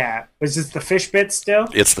 Yeah. Was this the fish bits still?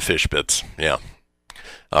 It's the fish bits, yeah.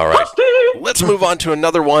 All right. Let's move on to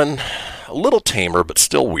another one. A little tamer, but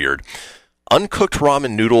still weird. Uncooked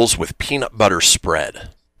ramen noodles with peanut butter spread.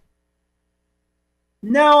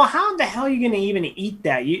 No, how the hell are you going to even eat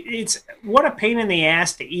that? It's what a pain in the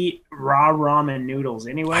ass to eat raw ramen noodles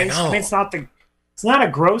anyways. I mean, it's not a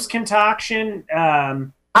gross concoction.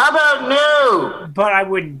 How about no? But I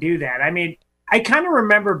wouldn't do that. I mean, I kind of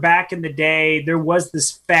remember back in the day, there was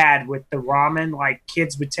this fad with the ramen. Like,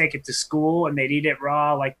 kids would take it to school and they'd eat it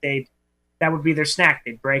raw. Like, that would be their snack.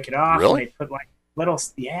 They'd break it off. Really? And they'd put, like, little...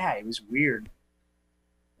 Yeah, it was weird.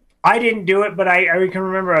 I didn't do it, but I can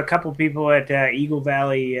remember a couple people at Eagle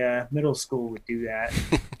Valley Middle School would do that.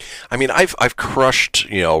 I mean, I've crushed,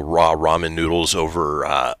 raw ramen noodles over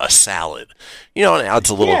a salad. And it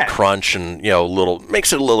adds a little crunch and,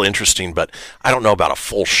 makes it a little interesting, but I don't know about a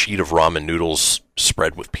full sheet of ramen noodles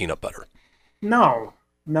spread with peanut butter. No,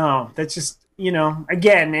 that's just,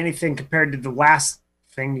 again, anything compared to the last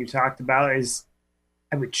thing you talked about is,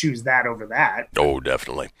 I would choose that over that. Oh,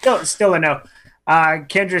 definitely. Still a no.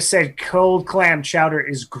 Kendra said cold clam chowder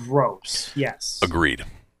is gross. Yes. Agreed.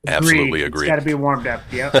 Absolutely agreed. It's got to be warmed up.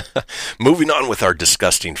 Yep. Moving on with our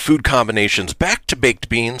disgusting food combinations, back to baked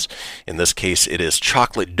beans. In this case, it is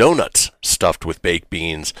chocolate donuts stuffed with baked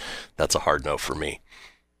beans. That's a hard no for me.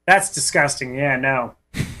 That's disgusting. Yeah, no.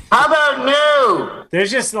 How about no?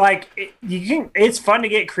 There's just it's fun to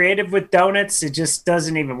get creative with donuts. It just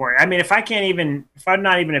doesn't even work. I mean, if I'm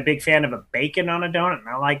not even a big fan of a bacon on a donut, and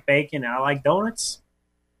I like bacon and I like donuts,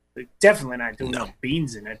 definitely not doing no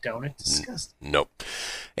beans in a donut. Disgusting. Nope.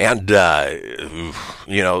 And,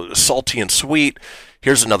 salty and sweet.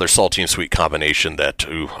 Here's another salty and sweet combination that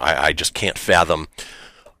I just can't fathom.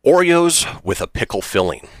 Oreos with a pickle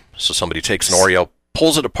filling. So somebody takes an Oreo,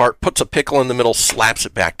 pulls it apart, puts a pickle in the middle, slaps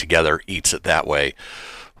it back together, eats it that way.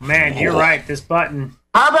 Man, you're right. This button.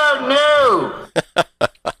 How about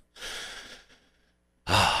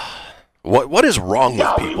no? What is wrong with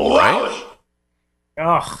people, right?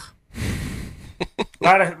 Ugh.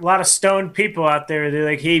 A lot of stoned people out there. They're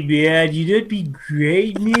like, hey, man, that'd be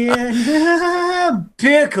great, man.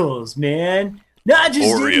 Pickles, man. Not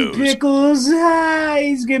just eating pickles.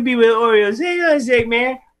 He's going to be with Oreos. Hang on a sec,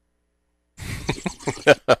 man.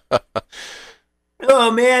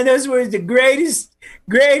 Oh, man, those were the greatest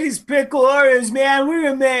pickle Oreos, man. We're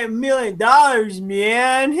going to make $1 million,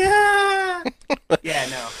 man. Yeah,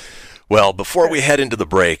 no. Well, before we head into the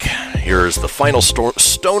break, here's the final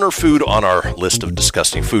stoner food on our list of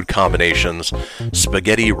disgusting food combinations.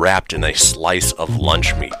 Spaghetti wrapped in a slice of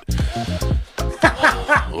lunch meat.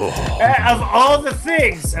 Of all the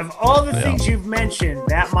things you've mentioned,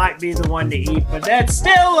 that might be the one to eat, but that's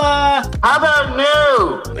still, how about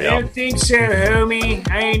no? I don't think so, homie.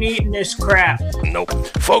 I ain't eating this crap. Nope.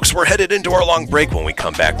 Folks, we're headed into our long break. When we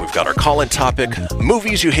come back, we've got our call-in topic,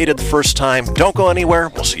 movies you hated the first time. Don't go anywhere.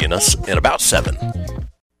 We'll see you in about 7.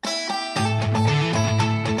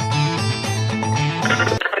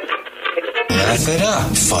 Laugh it up,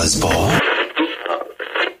 fuzzball.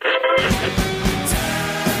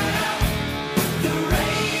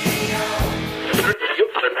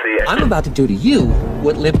 I'm about to do to you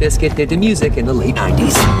what Limp Bizkit did to music in the late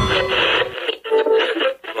 90s.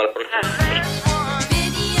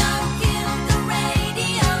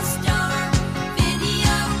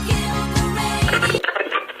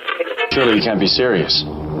 Surely you can't be serious.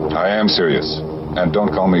 I am serious. And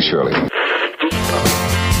don't call me Shirley.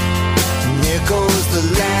 Here goes the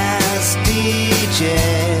last DJ.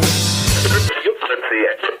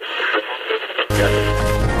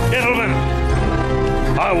 Gentlemen,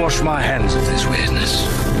 I wash my hands of this weirdness.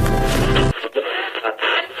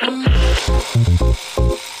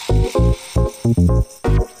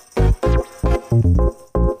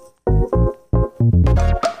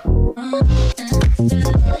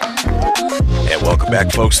 Welcome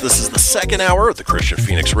back, folks. This is the second hour of the Christian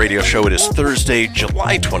Phoenix Radio Show. It is Thursday,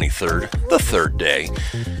 July 23rd, the third day.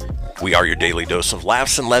 We are your daily dose of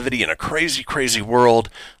laughs and levity in a crazy, crazy world.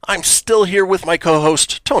 I'm still here with my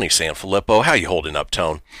co-host, Tony Sanfilippo. How you holding up,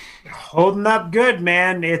 Tone? Holding up good,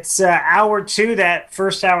 man. It's hour two. That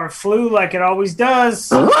first hour flew like it always does.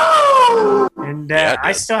 And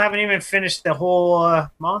I still haven't even finished the whole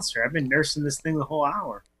monster. I've been nursing this thing the whole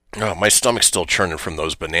hour. Oh, my stomach's still churning from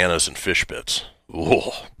those bananas and fish bits. Ooh.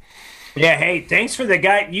 Yeah, hey, thanks for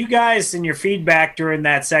you guys and your feedback during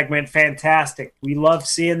that segment. Fantastic. We love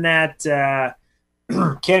seeing that.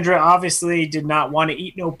 Kendra obviously did not want to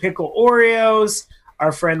eat no pickle Oreos.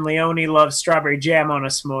 Our friend Leonie loves strawberry jam on a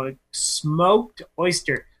smoked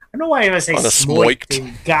oyster. I don't know why I must say smoked.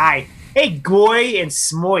 Guy. Hey, goy and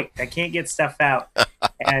smoked. I can't get stuff out.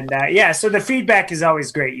 And so the feedback is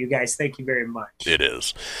always great, you guys. Thank you very much. It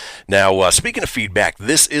is. Now, speaking of feedback,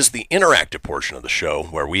 this is the interactive portion of the show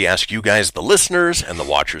where we ask you guys, the listeners and the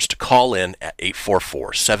watchers, to call in at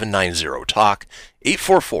 844-790-TALK,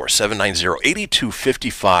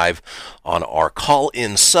 844-790-8255 on our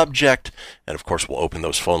call-in subject. And, of course, we'll open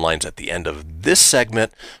those phone lines at the end of this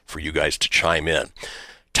segment for you guys to chime in.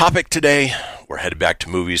 Topic today, we're headed back to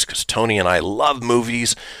movies because Tony and I love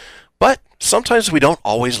movies, but sometimes we don't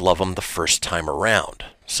always love them the first time around.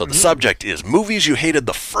 So the subject is movies you hated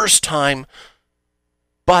the first time,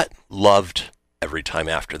 but loved every time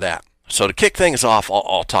after that. So to kick things off,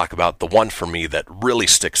 I'll talk about the one for me that really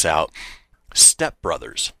sticks out, Step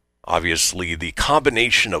Brothers. Obviously, the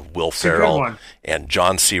combination of Will Ferrell and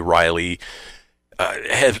John C. Reilly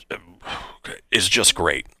is just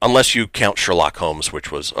great, unless you count Sherlock Holmes,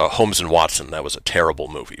 which was Holmes and Watson. That was a terrible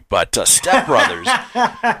movie. But Step Brothers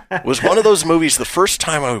was one of those movies, the first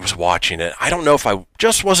time I was watching it, I don't know if I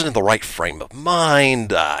just wasn't in the right frame of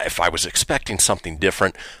mind, if I was expecting something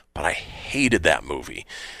different, but I hated that movie.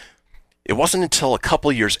 It wasn't until a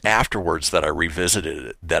couple years afterwards that I revisited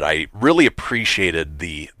it that I really appreciated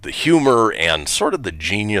the humor and sort of the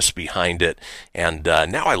genius behind it, and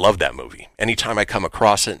now I love that movie. Anytime I come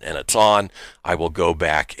across it and it's on, I will go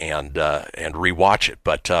back and rewatch it.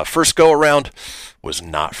 But first go around was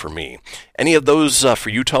not for me. Any of those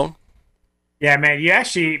for you, Tone? Yeah, man, you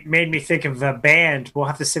actually made me think of a band. We'll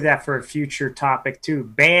have to say that for a future topic too.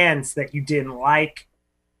 Bands that you didn't like,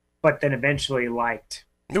 but then eventually liked.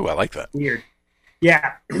 Ooh, I like that. Weird.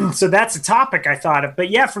 Yeah, so that's a topic I thought of. But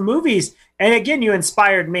yeah, for movies, and again, you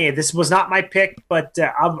inspired me. This was not my pick, but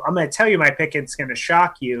I'm going to tell you my pick. It's going to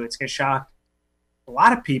shock you. It's going to shock a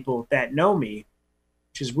lot of people that know me,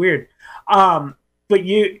 which is weird. But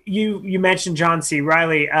you mentioned John C.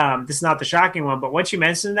 Reilly. This is not the shocking one, but once you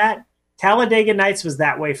mentioned that, Talladega Nights was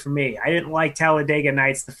that way for me. I didn't like Talladega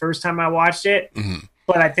Nights the first time I watched it,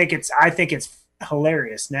 but I think it's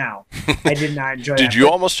hilarious now. I did not enjoy Did you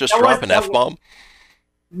almost just drop an F-bomb?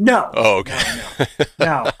 No. Oh, okay.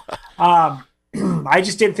 No. I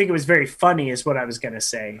just didn't think it was very funny is what I was going to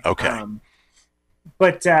say. Okay.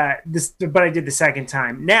 But I did the second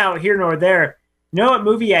time. Now, here nor there, you know what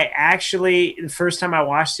movie the first time I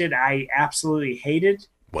watched it, I absolutely hated?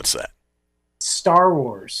 What's that? Star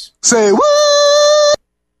Wars. Say what?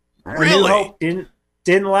 Really?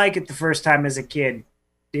 Didn't like it the first time as a kid.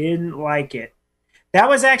 Didn't like it. That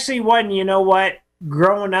was actually one, you know what?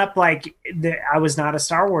 Growing up, I was not a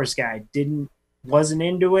Star Wars guy. Wasn't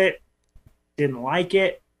into it. Didn't like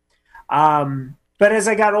it. But as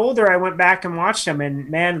I got older, I went back and watched them, and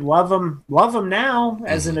man, love them now.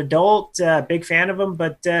 As an adult, big fan of them.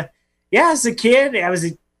 But as a kid, I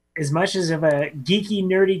was as much as of a geeky,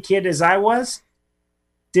 nerdy kid as I was.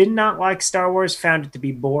 Did not like Star Wars, found it to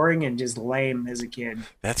be boring and just lame as a kid.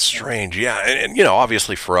 That's strange, yeah. And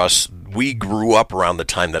obviously for us, we grew up around the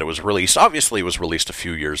time that it was released. Obviously, it was released a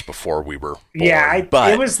few years before we were born. Yeah,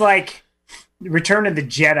 it was like Return of the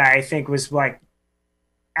Jedi, I think, was like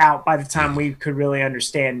out by the time we could really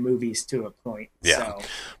understand movies to a point. Yeah. So.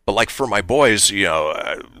 But like for my boys,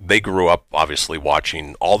 they grew up obviously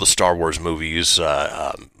watching all the Star Wars movies.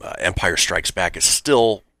 Empire Strikes Back is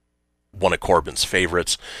still one of Corbin's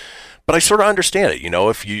favorites, but I sort of understand it.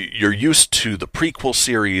 If you're used to the prequel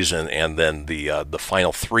series and then the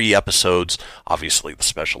final 3 episodes, obviously the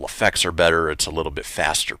special effects are better. It's a little bit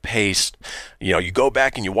faster paced. You go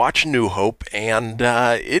back and you watch A New Hope, and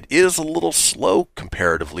it is a little slow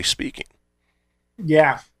comparatively speaking.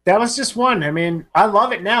 Yeah, that was just one. I mean, I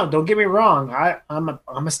love it now. Don't get me wrong.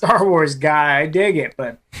 I'm a Star Wars guy. I dig it,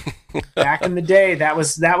 but back in the day, that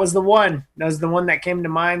was the one. That was the one that came to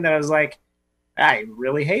mind that I was like, I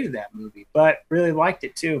really hated that movie, but really liked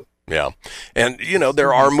it too. Yeah. And,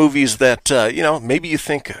 there are movies that, maybe you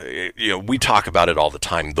think, we talk about it all the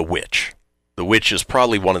time, The Witch. The Witch is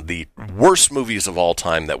probably one of the worst movies of all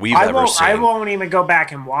time that we've ever seen. I won't even go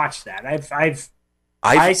back and watch that.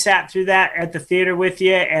 I sat through that at the theater with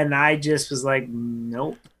you, and I just was like,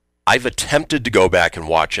 nope. I've attempted to go back and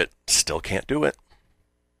watch it. Still can't do it.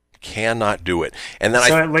 Cannot do it. And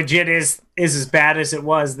then it legit is as bad as it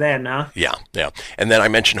was then, huh? Yeah. And then I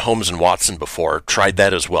mentioned Holmes and Watson before. Tried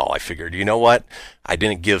that as well. I figured, you know what? I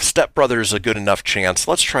didn't give Step Brothers a good enough chance.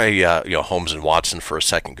 Let's try Holmes and Watson for a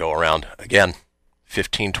second go around. Again,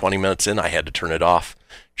 15, 20 minutes in, I had to turn it off.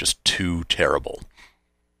 Just too terrible.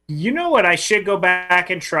 You know what I should go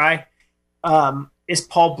back and try? Is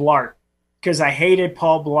Paul Blart. Because I hated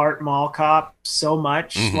Paul Blart Mall Cop so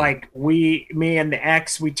much. Mm-hmm. Like, me and the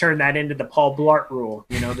ex, we turned that into the Paul Blart rule.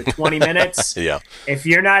 The 20 minutes. Yeah. If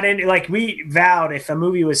you're not in, like, we vowed if a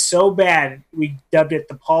movie was so bad, we dubbed it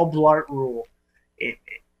the Paul Blart rule.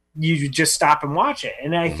 You just stop and watch it.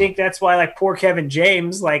 And I think that's why, like, poor Kevin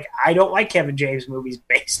James, like, I don't like Kevin James movies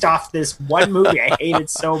based off this one movie I hated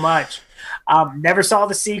so much. Never saw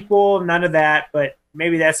the sequel, none of that, but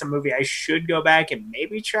maybe that's a movie I should go back and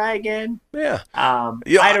maybe try again. Yeah.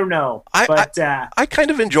 I don't know. I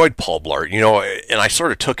kind of enjoyed Paul Blart, and I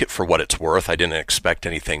sort of took it for what it's worth. I didn't expect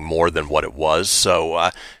anything more than what it was. So,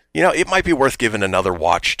 it might be worth giving another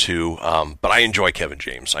watch too. But I enjoy Kevin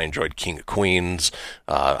James. I enjoyed King of Queens.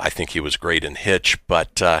 I think he was great in Hitch.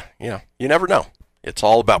 But, you never know. It's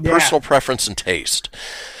all about personal preference and taste.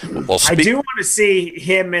 Well, I do want to see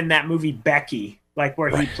him in that movie Becky, like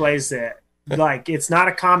where he plays it. Like, it's not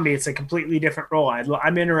a comedy. It's a completely different role.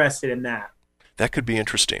 I'm interested in that. That could be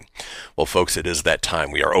interesting. Well, folks, it is that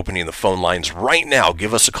time. We are opening the phone lines right now.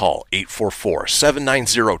 Give us a call,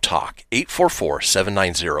 844-790-TALK,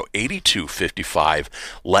 844-790-8255.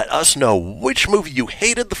 Let us know which movie you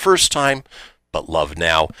hated the first time but love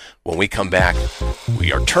now. When we come back,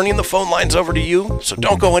 we are turning the phone lines over to you, so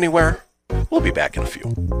don't go anywhere. We'll be back in a few.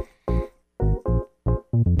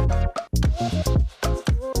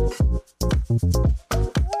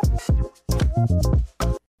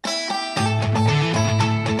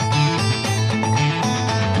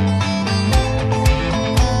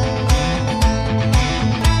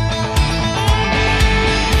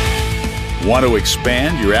 Want to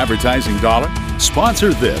expand your advertising dollar?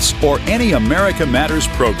 Sponsor this or any America Matters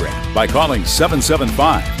program by calling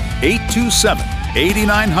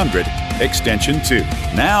 775-827-8900, extension 2.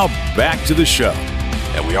 Now back to the show.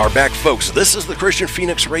 And we are back, folks. This is the Christian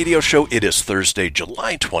Phoenix Radio Show. It is Thursday,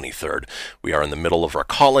 July 23rd. We are in the middle of our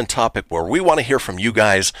call-in topic where we want to hear from you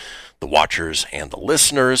guys, the watchers and the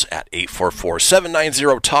listeners, at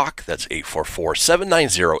 844-790-TALK. That's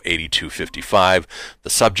 844-790-8255. The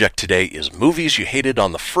subject today is movies you hated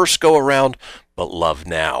on the first go-around but love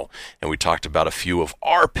now. And we talked about a few of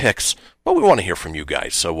our picks, but we want to hear from you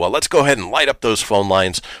guys. So let's go ahead and light up those phone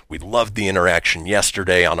lines. We loved the interaction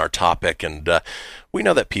yesterday on our topic, and we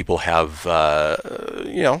know that people have,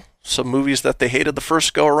 some movies that they hated the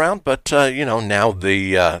first go-around, but, now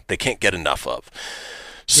they can't get enough of.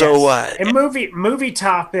 So, yes. And movie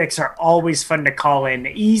topics are always fun to call in.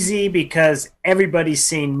 Easy because everybody's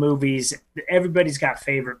seen movies. Everybody's got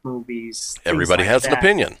favorite movies. Everybody has an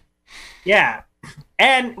opinion. Yeah.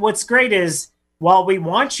 And what's great is while we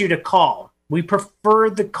want you to call, we prefer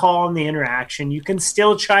the call and the interaction. You can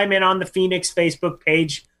still chime in on the Phoenix Facebook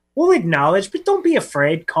page. We'll acknowledge, but don't be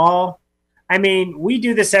afraid. Call. I mean, we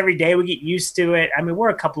do this every day. We get used to it. I mean, we're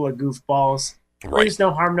a couple of goofballs. Right. There's no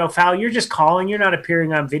harm, no foul. You're just calling. You're not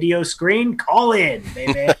appearing on video screen. Call in,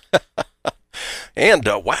 baby. And,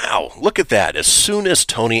 wow, look at that. As soon as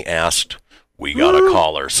Tony asked, we got a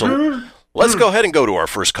caller. So let's go ahead and go to our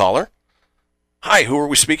first caller. Hi, who are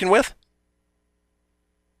we speaking with?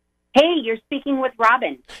 Hey, you're speaking with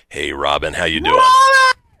Robin. Hey, Robin, how you doing?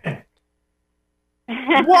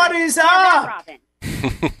 What is up? Robin.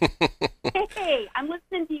 Hey, I'm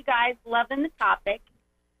listening to you guys, loving the topic.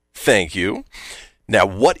 Thank you. Now,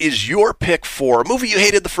 what is your pick for a movie you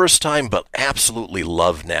hated the first time but absolutely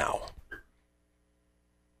love now?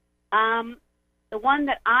 The one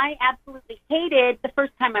that I absolutely hated the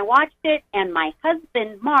first time I watched it, and my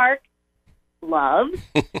husband, Mark, loves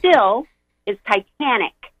still, is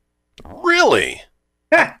Titanic. Really?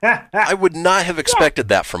 I would not have expected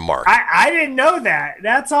that from Mark. I didn't know that.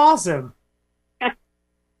 That's awesome.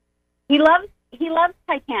 He loves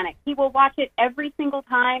Titanic. He will watch it every single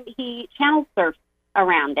time. He channel surfs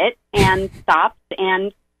around it and stops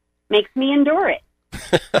and makes me endure it.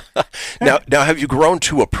 Now, have you grown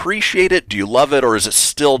to appreciate it? Do you love it, or is it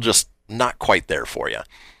still just not quite there for you?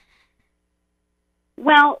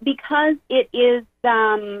 Well, because it is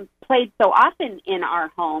played so often in our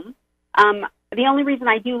home, the only reason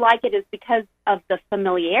I do like it is because of the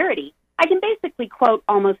familiarity. I can basically quote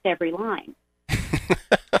almost every line.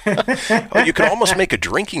 Oh, you could almost make a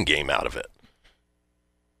drinking game out of it.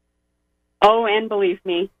 Oh, and believe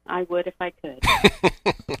me, I would if I could.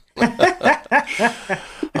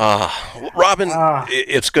 Robin,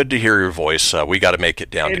 it's good to hear your voice. We got to make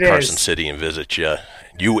it down to Carson City and visit you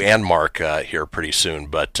and Mark here pretty soon.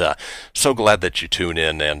 But so glad that you tune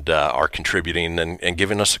in and are contributing and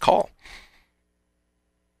giving us a call.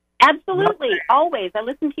 Absolutely, always. I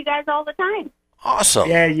listen to you guys all the time. Awesome.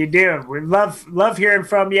 Yeah, you do. We love hearing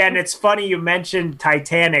from you. And it's funny you mentioned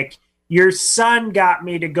Titanic. Your son got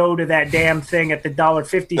me to go to that damn thing at the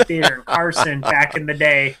 $1.50 theater in Carson back in the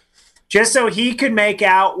day, just so he could make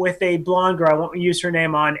out with a blonde girl. I won't use her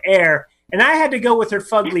name on air. And I had to go with her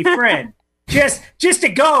fugly friend just to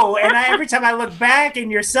go. And every time I look back,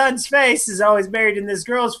 and your son's face is always buried in this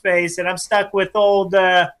girl's face, and I'm stuck with old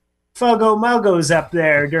Fuggo Muggos up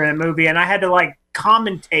there during the movie, and I had to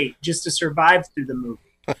commentate just to survive through the movie.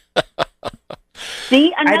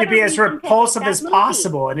 See, I had to be as repulsive as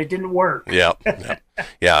possible, and it didn't work. Yeah,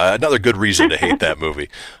 another good reason to hate that movie.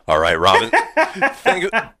 All right, Robin,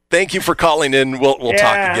 thank you for calling in. We'll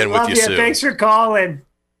talk again with you soon. Thanks for calling.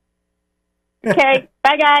 Okay,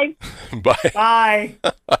 bye, guys. Bye.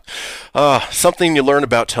 Something you learn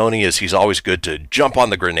about Tony is he's always good to jump on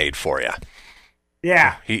the grenade for you.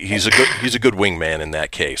 Yeah, he's a good wingman in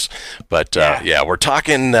that case. But we're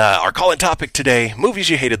talking our call-in topic today: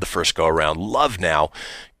 movies you hated the first go around, love now.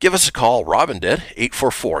 Give us a call. Robin did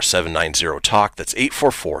 844-790-TALK. That's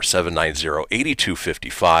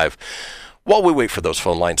 844-790-8255. While we wait for those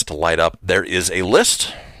phone lines to light up, there is a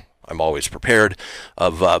list. I'm always prepared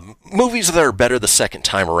of movies that are better the second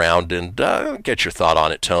time around, and get your thought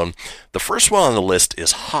on it, Tone. The first one on the list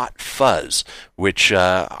is Hot Fuzz, which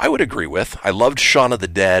I would agree with. I loved Shaun of the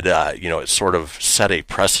Dead. It sort of set a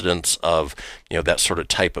precedence of that sort of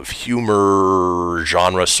type of humor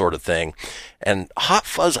genre sort of thing. And Hot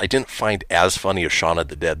Fuzz I didn't find as funny as Shaun of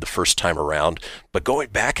the Dead the first time around, but going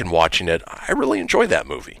back and watching it, I really enjoyed that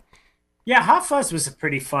movie. Yeah, Hot Fuzz was a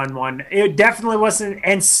pretty fun one. It definitely wasn't,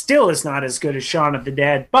 and still is not as good as Shaun of the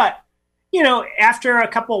Dead. But, after a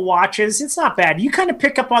couple watches, it's not bad. You kind of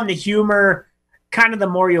pick up on the humor kind of the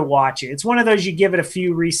more you watch it. It's one of those you give it a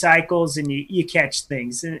few recycles and you catch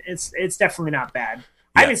things. And it's definitely not bad. Yeah.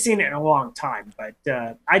 I haven't seen it in a long time, but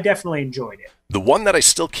I definitely enjoyed it. The one that I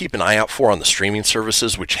still keep an eye out for on the streaming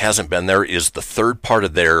services, which hasn't been there, is the third part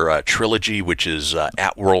of their trilogy, which is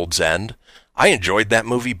At World's End. I enjoyed that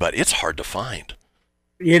movie, but it's hard to find.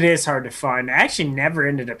 It is hard to find. I actually never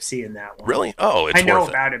ended up seeing that one. Really? Oh, it's worth it. I know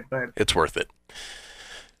about it, but it's worth it.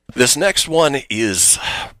 This next one is,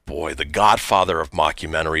 the godfather of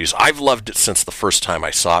mockumentaries. I've loved it since the first time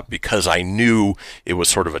I saw it because I knew it was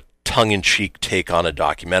sort of a tongue-in-cheek take on a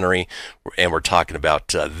documentary, and we're talking about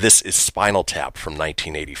This Is Spinal Tap from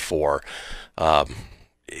 1984.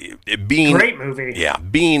 Great movie. Yeah,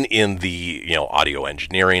 being in the audio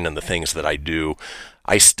engineering and the things that I do,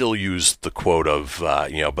 I still use the quote of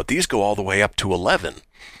but these go all the way up to 11.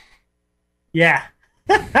 Yeah.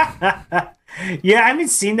 Yeah, I haven't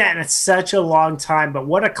seen that in such a long time, but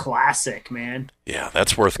what a classic, man. Yeah,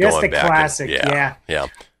 that's worth going back. Just a classic. Yeah.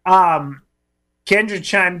 Kendra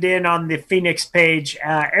chimed in on the Phoenix page.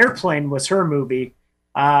 Airplane was her movie.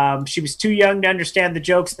 She was too young to understand the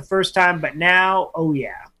jokes the first time, but now, oh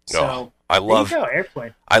yeah. So I love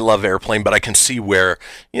Airplane. I love Airplane, but I can see where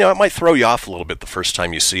it might throw you off a little bit the first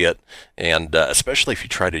time you see it, and especially if you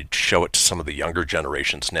try to show it to some of the younger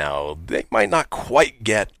generations now, they might not quite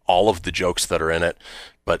get all of the jokes that are in it,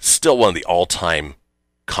 but still one of the all-time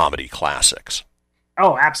comedy classics.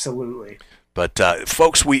 Oh, absolutely. But,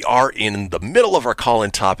 folks, we are in the middle of our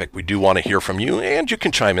call-in topic. We do want to hear from you, and you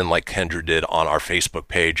can chime in like Kendra did on our Facebook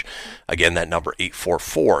page. Again, that number,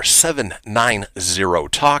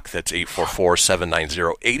 844-790-TALK. That's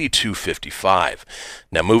 844-790-8255.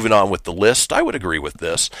 Now, moving on with the list, I would agree with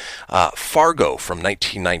this. Fargo from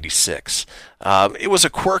 1996. It was a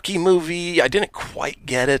quirky movie. I didn't quite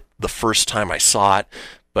get it the first time I saw it.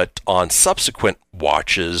 But on subsequent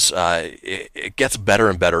watches, it gets better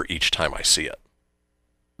and better each time I see it.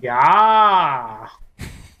 Yeah.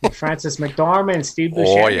 Francis McDormand, Steve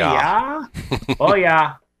Buscemi. Oh, yeah. Oh,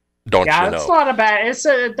 yeah. Don't you know? It's not a bad,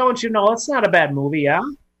 don't you know, it's not a bad movie, yeah?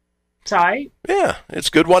 It's all right. Yeah, it's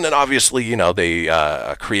a good one. And obviously,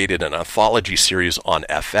 they created an anthology series on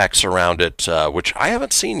FX around it, which I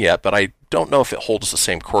haven't seen yet, but I don't know if it holds the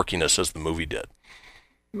same quirkiness as the movie did.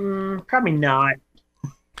 Probably not.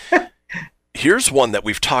 Here's one that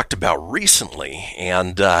we've talked about recently,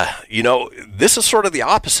 and, this is sort of the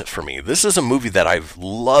opposite for me. This is a movie that I've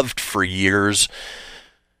loved for years,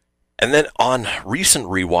 And then on recent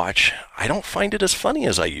rewatch, I don't find it as funny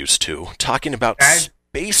as I used to. Talking about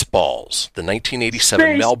Spaceballs, the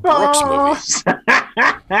 1987 Mel Brooks movie.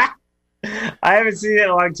 I haven't seen it in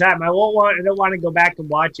a long time. I don't want to go back and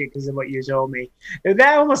watch it because of what you told me.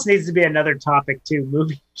 That almost needs to be another topic too.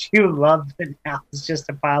 Movies you love, but now it's just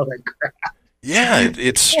a pile of crap. Yeah,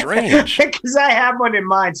 it's strange. Because I have one in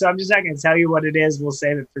mind, so I'm just not going to tell you what it is. We'll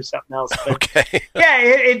save it for something else. But okay. Yeah,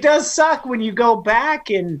 it does suck when you go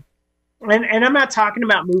back and I'm not talking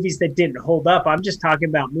about movies that didn't hold up. I'm just talking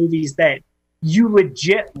about movies that you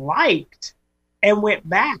legit liked and went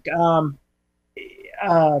back.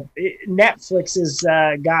 Netflix has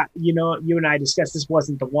got, you and I discussed, this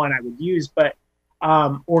wasn't the one I would use, but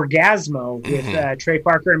Orgasmo with Trey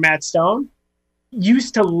Parker and Matt Stone.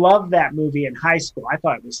 Used to love that movie in high school. I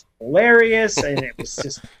thought it was hilarious and it was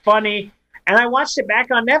just funny. And I watched it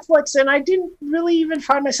back on Netflix and I didn't really even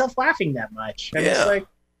find myself laughing that much. I was like,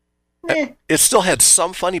 It still had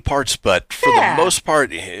some funny parts, but for the most part,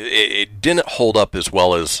 it didn't hold up as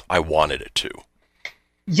well as I wanted it to.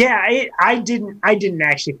 Yeah, I didn't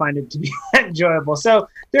actually find it to be that enjoyable. So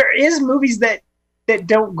there is movies that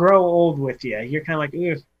don't grow old with you. You're kind of like,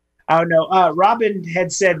 ugh. Oh no, Robin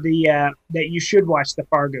had said that you should watch the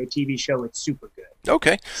Fargo TV show. It's super good.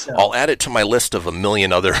 Okay, so I'll add it to my list of a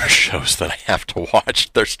million other shows that I have to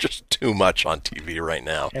watch. There's just too much on TV right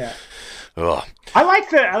now. Yeah. Ugh. I like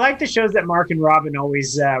the shows that Mark and Robin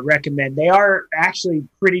always recommend. They are actually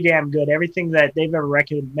pretty damn good. Everything that they've ever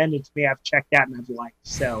recommended to me, I've checked out and I've liked.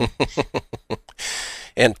 So,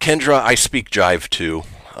 and Kendra, I speak jive too.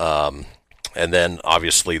 And then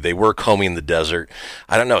obviously they were combing the desert.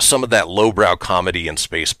 I don't know, some of that lowbrow comedy in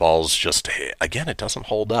Spaceballs just, again, it doesn't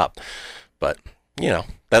hold up. But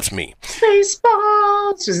that's me.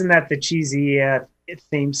 Spaceballs, isn't that the cheesy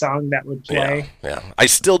theme song that would play? Yeah. I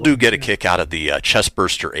still do get a kick out of the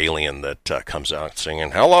chestburster alien that comes out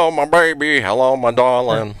singing, "Hello, my baby, hello, my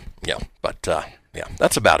darling." Yeah, but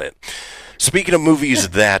that's about it. Speaking of movies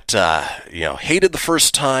that hated the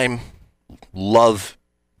first time, love,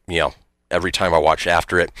 every time I watch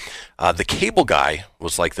after it, The Cable Guy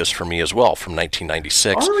was like this for me as well, from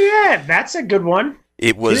 1996. Oh yeah, that's a good one.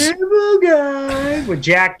 It was Cable Guy with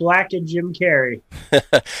Jack Black and Jim Carrey.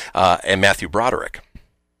 and Matthew Broderick.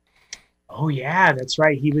 Oh yeah, that's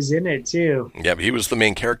right. He was in it too. Yeah, he was the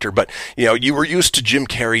main character. But you were used to Jim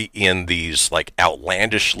Carrey in these like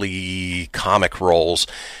outlandishly comic roles.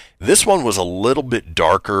 This one was a little bit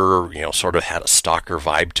darker, sort of had a stalker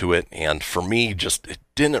vibe to it. And for me, it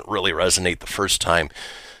didn't really resonate the first time.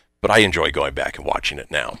 But I enjoy going back and watching it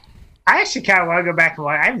now. I actually kind of want to go back and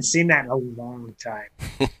watch. I haven't seen that in a long time.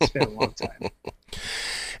 It's been a long time.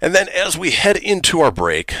 And then as we head into our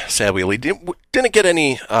break, sadly, we didn't get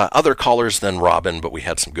any other callers than Robin, but we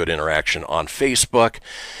had some good interaction on Facebook.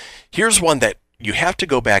 Here's one that you have to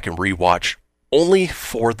go back and rewatch only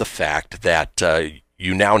for the fact that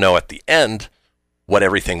you now know at the end what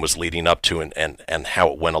everything was leading up to and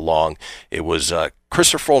how it went along. It was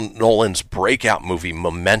Christopher Nolan's breakout movie,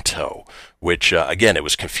 Memento, which, again, it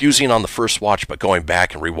was confusing on the first watch, but going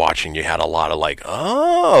back and rewatching, you had a lot of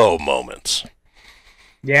moments.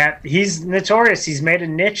 Yeah, he's notorious. He's made a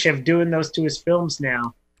niche of doing those to his films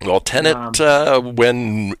now. Well, Tenet,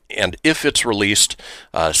 when and if it's released,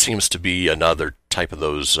 seems to be another type of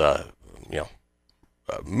those,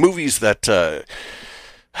 movies that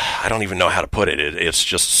I don't even know how to put it. It's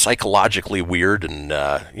just psychologically weird, and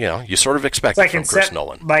you sort of expect it from Chris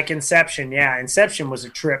Nolan. Like Inception, yeah. Inception was a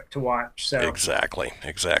trip to watch. So Exactly.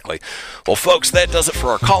 Well, folks, that does it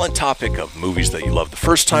for our call-in topic of movies that you loved the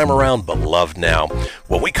first time around but love now.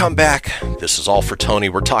 When we come back, this is all for Tony.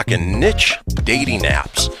 We're talking niche dating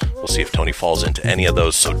apps. We'll see if Tony falls into any of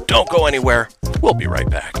those, so don't go anywhere. We'll be right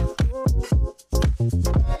back.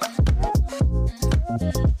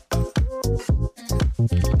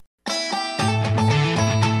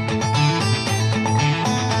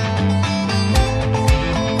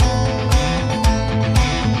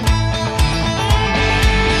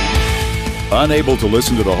 Unable to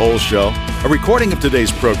listen to the whole show? A recording of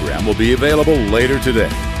today's program will be available later today.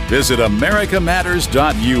 Visit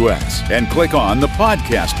americamatters.us and click on the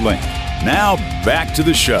podcast link. Now, back to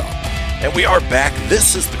the show. And we are back.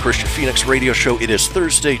 This is the Christian Phoenix Radio Show. It is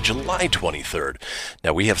Thursday, July 23rd.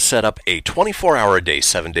 Now, we have set up a 24-hour-a-day,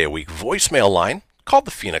 7-day-a-week voicemail line called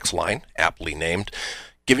the Phoenix Line, aptly named,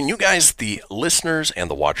 giving you guys, the listeners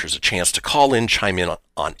and the watchers, a chance to call in, chime in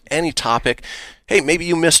on any topic. Hey, maybe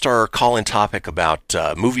you missed our call-in topic about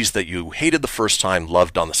movies that you hated the first time,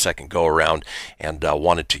 loved on the second go-around, and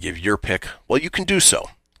wanted to give your pick. Well, you can do so.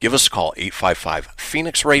 give us a call,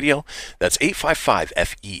 855-PHOENIX-RADIO. That's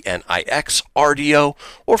 855-FENIX-RDO.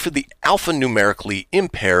 Or for the alphanumerically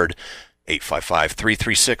impaired,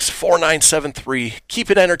 855-336-4973.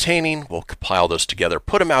 Keep it entertaining. We'll compile those together,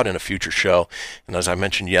 put them out in a future show. And as I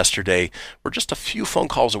mentioned yesterday, we're just a few phone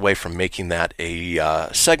calls away from making that a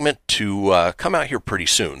segment to come out here pretty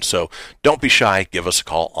soon. So don't be shy. Give us a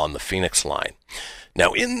call on the Phoenix line.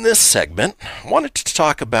 Now, in this segment, I wanted to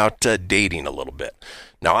talk about dating a little bit.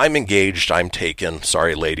 Now, I'm engaged, I'm taken,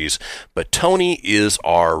 sorry ladies, but Tony is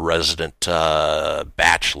our resident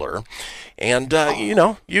bachelor. And,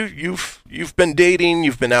 you've been dating,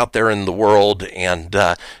 you've been out there in the world, and,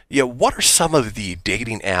 what are some of the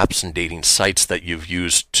dating apps and dating sites that you've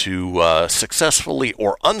used to successfully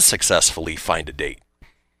or unsuccessfully find a date?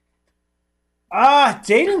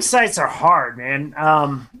 Dating sites are hard, man.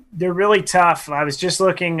 They're really tough. I was just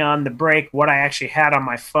looking on the break what I actually had on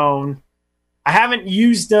my phone. I haven't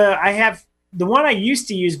used the one I used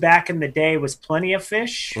to use back in the day was Plenty of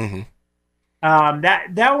Fish. Mm-hmm.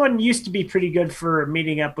 That one used to be pretty good for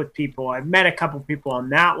meeting up with people. I've met a couple people on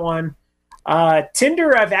that one.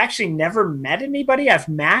 Tinder, I've actually never met anybody. I've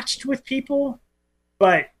matched with people,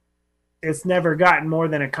 but it's never gotten more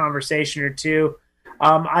than a conversation or two.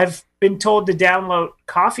 I've been told to download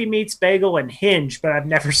Coffee Meets Bagel and Hinge, but I've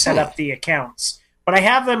never set up the accounts. But I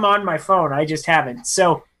have them on my phone. I just haven't.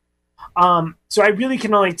 So I really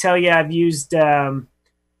can only tell you I've used back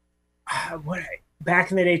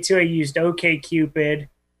in the day too. I used OkCupid.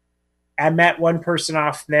 I met one person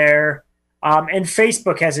off there, and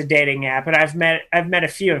Facebook has a dating app, and I've met a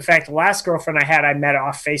few. In fact, the last girlfriend I had, I met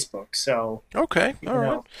off Facebook. So okay, all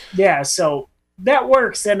right, yeah. So that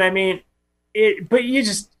works, and I mean, but you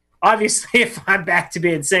just obviously, if I'm back to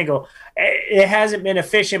being single, it hasn't been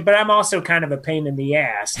efficient. But I'm also kind of a pain in the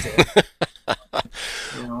ass.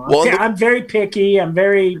 I'm very picky. I'm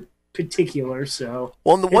very particular. So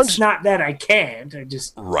it's not that I can't. I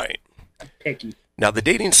just I'm picky. Now, the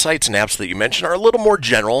dating sites and apps that you mentioned are a little more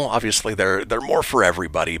general. Obviously, they're more for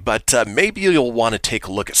everybody, but maybe you'll want to take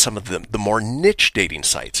a look at some of the more niche dating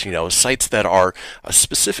sites, sites that are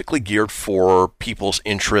specifically geared for people's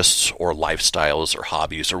interests or lifestyles or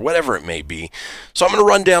hobbies or whatever it may be. So I'm going to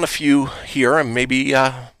run down a few here, and maybe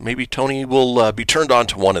Tony will be turned on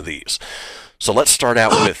to one of these. So let's start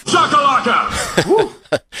out with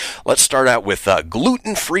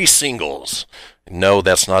gluten-free singles. No,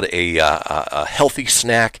 that's not a healthy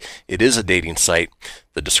snack. It is a dating site.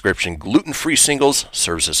 The description, gluten-free singles,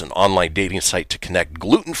 serves as an online dating site to connect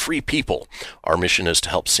gluten-free people. Our mission is to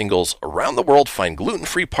help singles around the world find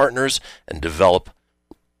gluten-free partners and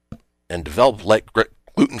let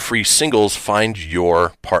gluten-free singles find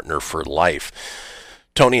your partner for life.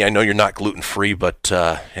 Tony, I know you're not gluten-free, but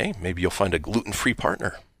hey, maybe you'll find a gluten-free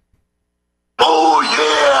partner. Oh,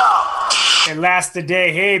 yeah! And last the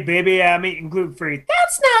day, hey, baby, I'm eating gluten-free.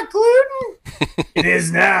 That's not gluten. It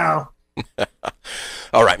is now.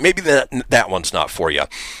 All right, maybe that one's not for you.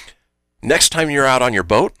 Next time you're out on your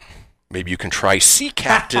boat, maybe you can try Sea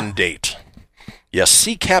Captain Date. Yes,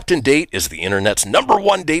 Sea Captain Date is the internet's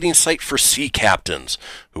 #1 dating site for sea captains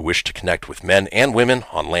who wish to connect with men and women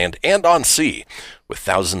on land and on sea. With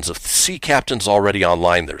thousands of sea captains already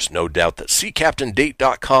online, there's no doubt that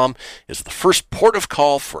SeaCaptainDate.com is the first port of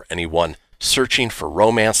call for anyone searching for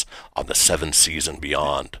romance on the 7 seas and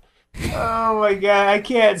beyond. Oh my God, I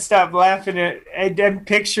can't stop laughing I'm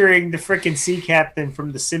picturing the frickin' sea captain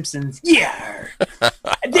from The Simpsons. Yeah,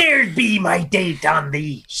 there'd be my date on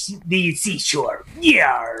the seashore.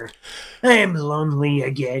 Yeah, I'm lonely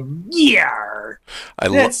again. Yeah,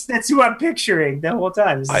 that's who I'm picturing the whole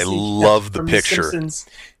time. I love the picture.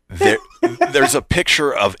 There's a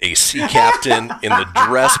picture of a sea captain in the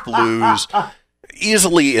dress blues,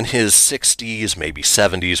 easily in his 60s, maybe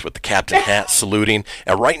 70s, with the captain hat saluting,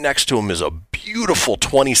 and right next to him is a beautiful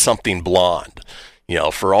 20-something blonde.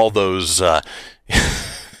 For all those... I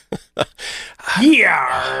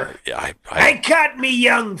caught me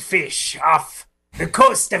young fish off the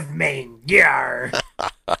coast of Maine. Yar.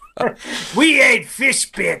 We ate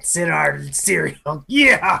fish bits in our cereal.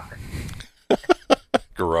 Yeah.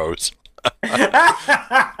 Gross.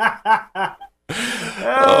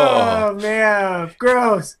 Oh man,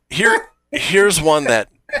 gross. Here's one that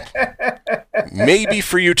maybe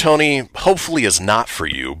for you, Tony, hopefully is not for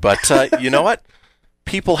you, but you know what?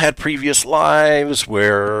 People had previous lives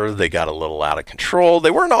where they got a little out of control. They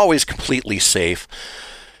weren't always completely safe.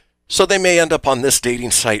 So they may end up on this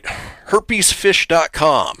dating site,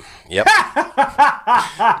 herpesfish.com. Yep.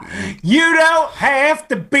 You don't have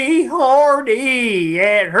to be horny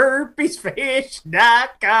at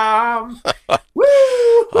herpesfish.com. Woo!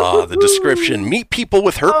 The description, meet people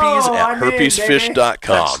with herpes at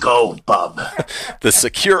herpesfish.com. Let's go, bub. The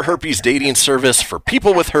secure herpes dating service for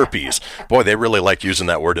people with herpes. Boy, they really like using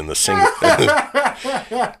that word in the single.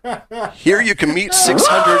 Here you can meet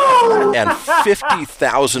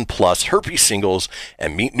 650,000 plus herpes singles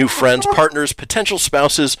and meet new friends, partners, potential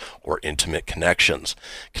spouses, or intimate connections.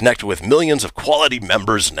 Connect with millions of quality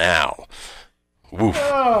members now. Woof.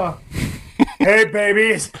 Oh. Hey,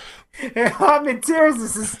 babies. I'm in tears.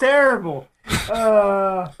 This is terrible.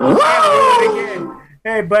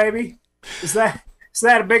 Hey, baby. Is that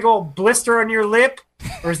a big old blister on your lip?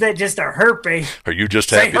 Or is that just a herpes? Are you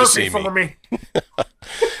just happy to see for me?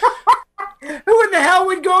 Who in the hell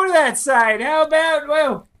would go to that site? How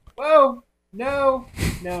about, whoa, no.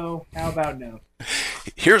 How about no?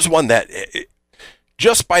 Here's one that,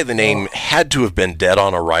 just by the name, had to have been dead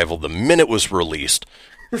on arrival the minute it was released.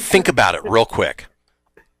 Think about it real quick.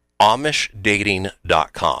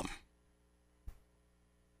 AmishDating.com.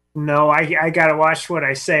 No, I gotta watch what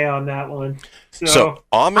I say on that one. So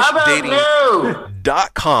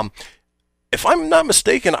AmishDating.com. If I'm not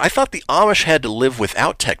mistaken, I thought the Amish had to live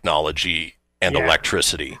without technology and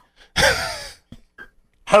electricity.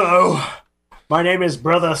 Hello, my name is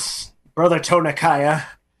Brother Tonakaya.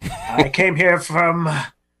 I came here from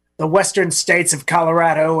the western states of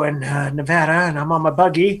Colorado and Nevada, and I'm on my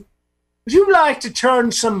buggy. Would you like to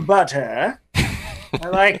churn some butter? I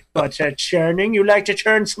like butter churning. You like to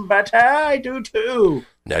churn some butter? I do too.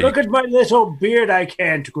 Look at my little beard I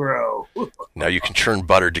can't grow. Now you can churn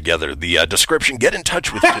butter together. The description, get in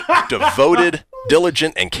touch with devoted,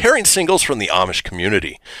 diligent, and caring singles from the Amish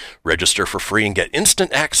community. Register for free and get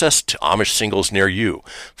instant access to Amish singles near you.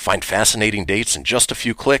 Find fascinating dates in just a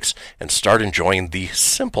few clicks and start enjoying the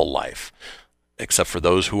simple life. Except for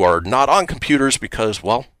those who are not on computers because,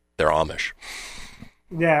 well, they're Amish.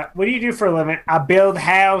 Yeah, what do you do for a living? I build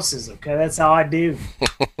houses, okay? That's all I do.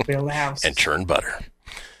 Build houses. And churn butter.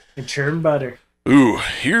 Ooh,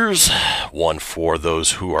 here's one for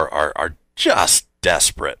those who are just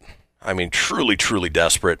desperate. I mean, truly, truly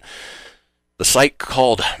desperate. The site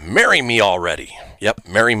called Marry Me Already. Yep,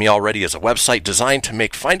 Marry Me Already is a website designed to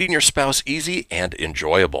make finding your spouse easy and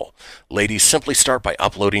enjoyable. Ladies, simply start by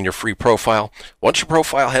uploading your free profile. Once your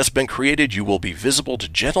profile has been created, you will be visible to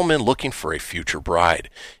gentlemen looking for a future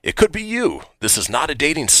bride. It could be you. This is not a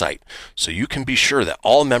dating site, so you can be sure that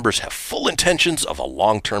all members have full intentions of a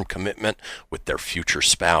long-term commitment with their future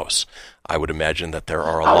spouse. I would imagine that there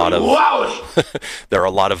are a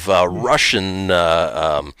lot of Russian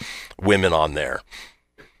women on there.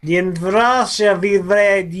 In Russia, we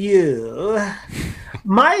read you.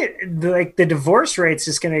 The divorce rate's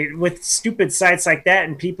just gonna, with stupid sites like that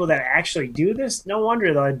and people that actually do this. No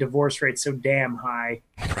wonder the divorce rate's so damn high.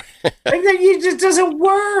 It just doesn't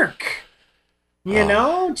work. You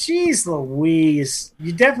know, jeez Louise,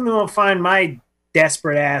 you definitely won't find my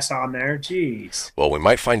desperate ass on there. Jeez. Well, we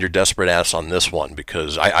might find your desperate ass on this one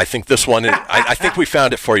because I think this one. I think we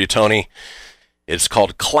found it for you, Tony. It's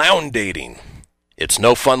called Clown Dating. It's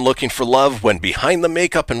no fun looking for love when behind the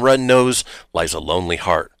makeup and red nose lies a lonely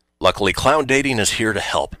heart. Luckily, Clown Dating is here to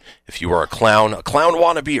help. If you are a clown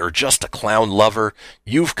wannabe, or just a clown lover,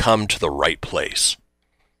 you've come to the right place.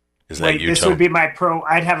 Is that you, this Tony? Would be my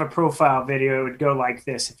I'd have a profile video. It would go like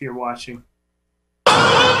this if you're watching.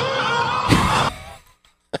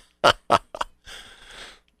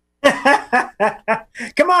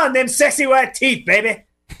 Come on, them sexy white teeth, baby.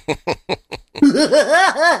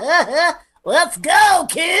 Let's go,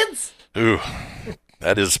 kids. Ooh,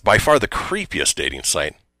 that is by far the creepiest dating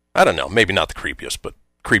site. I don't know, maybe not the creepiest, but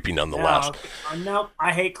creepy nonetheless. Nope,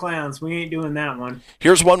 I hate clowns. We ain't doing that one.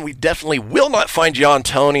 Here's one we definitely will not find you on,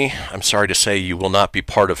 Tony. I'm sorry to say you will not be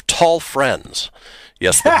part of Tall Friends.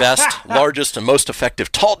 Yes, the best, largest, and most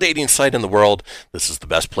effective tall dating site in the world. This is the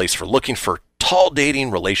best place for looking for tall dating,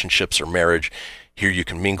 relationships, or marriage. Here you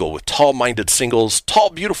can mingle with tall-minded singles, tall,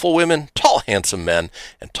 beautiful women, tall, handsome men,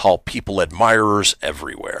 and tall people admirers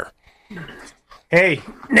everywhere. Hey,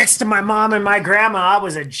 next to my mom and my grandma, I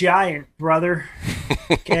was a giant, brother.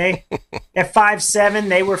 Okay? At 5'7",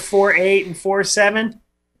 they were 4'8" and 4'7".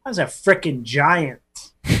 I was a freaking giant.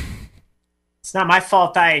 It's not my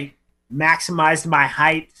fault I maximized my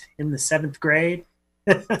height in the 7th grade.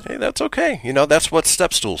 Hey, that's okay. You know, that's what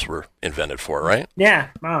step stools were invented for, right? Yeah.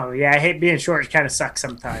 Oh, yeah. I hate being short. It kind of sucks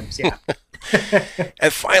sometimes. Yeah.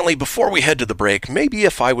 And finally, before we head to the break, maybe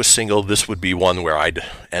if I was single, this would be one where I'd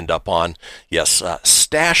end up on. Yes,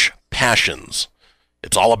 Stash Passions.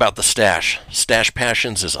 It's all about the stash. Stash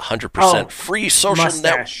Passions is 100% free social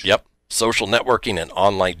social networking and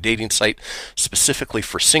online dating site specifically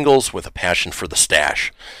for singles with a passion for the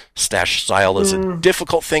stash. Stash style is a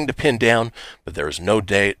difficult thing to pin down, but there is no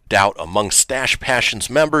doubt among Stash Passions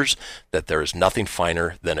members that there is nothing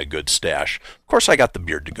finer than a good stash. Of course, I got the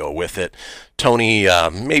beard to go with it. Tony,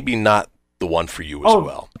 maybe not the one for you as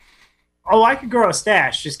well. Oh, I could grow a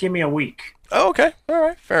stash. Just give me a week. Oh, okay. All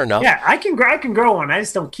right. Fair enough. Yeah, I can grow one. I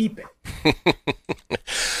just don't keep it.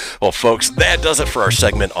 Well, folks, that does it for our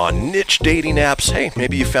segment on niche dating apps. Hey,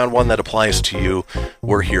 maybe you found one that applies to you.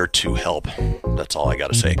 We're here to help. That's all I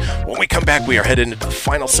got to say. When we come back, we are headed into the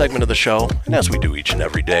final segment of the show. And as we do each and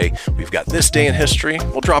every day, we've got This Day in History.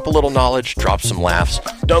 We'll drop a little knowledge, drop some laughs.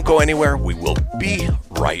 Don't go anywhere. We will be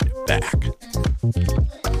right back.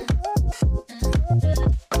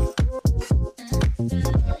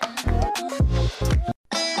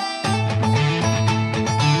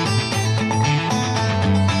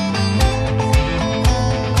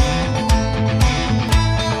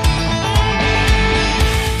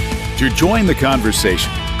 To join the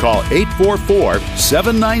conversation, call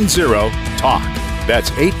 844-790-TALK. That's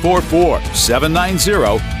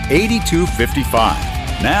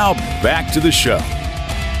 844-790-8255. Now, back to the show.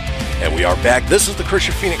 And we are back. This is the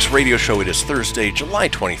Christian Phoenix Radio Show. It is Thursday, July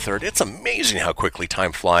 23rd. It's amazing how quickly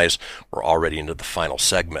time flies. We're already into the final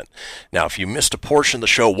segment. Now, if you missed a portion of the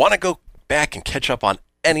show, want to go back and catch up on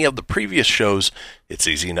any of the previous shows, it's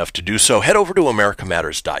easy enough to do so. Head over to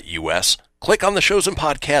americamatters.us. Click on the shows and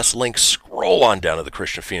podcasts link, scroll on down to the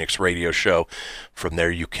Christian Phoenix Radio Show. From there,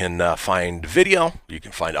 you can find video, you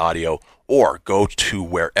can find audio, or go to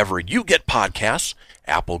wherever you get podcasts,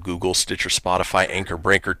 Apple, Google, Stitcher, Spotify, Anchor,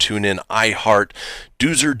 Breaker, TuneIn, iHeart,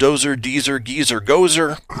 Doozer, Dozer, Deezer, Geezer,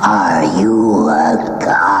 Gozer. Are you a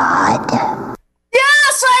god?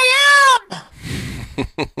 Yes, I am!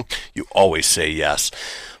 You always say yes.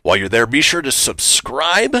 While you're there, be sure to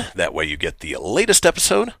subscribe. That way you get the latest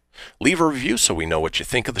episode. Leave a review so we know what you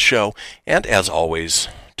think of the show. And as always,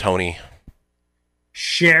 Tony.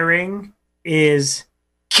 Sharing is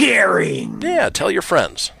caring. Yeah, tell your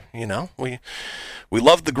friends. You know, we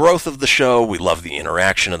love the growth of the show. We love the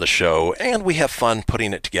interaction of the show. And we have fun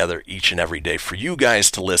putting it together each and every day for you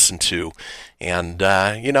guys to listen to. And,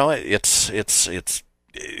 you know, it's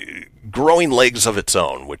growing legs of its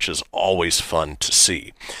own, which is always fun to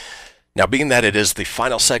see. Now, being that it is the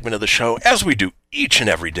final segment of the show, as we do each and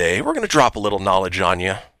every day, we're going to drop a little knowledge on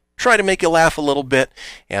you, try to make you laugh a little bit,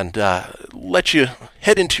 and let you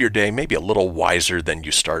head into your day maybe a little wiser than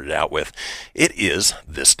you started out with. It is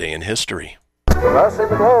This Day in History. Crossing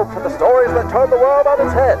the globe for the stories that turn the world on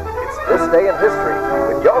its head. It's This Day in History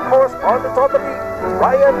with your correspondent on the beat,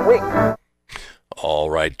 Ryan Wink. All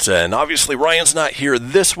right, and obviously Ryan's not here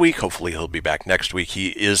this week. Hopefully he'll be back next week. He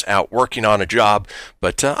is out working on a job,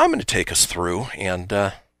 but I'm going to take us through, and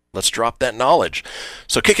let's drop that knowledge.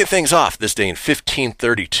 So kicking things off, this day in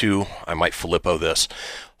 1532, I might Filippo this,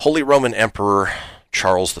 Holy Roman Emperor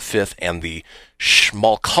Charles V and the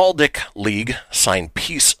Schmalkaldic League signed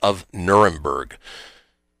Peace of Nuremberg.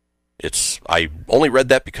 I only read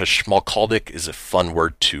that because Schmalkaldic is a fun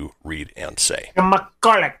word to read and say.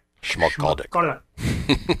 Schmalkaldic.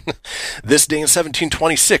 This day in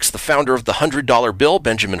 1726, the founder of the $100 bill,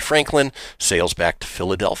 Benjamin Franklin, sails back to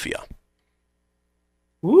Philadelphia.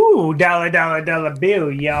 Ooh, dollar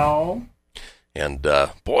bill, y'all. And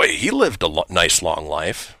boy, he lived a nice long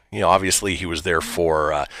life. You know, obviously he was there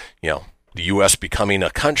for the U.S. becoming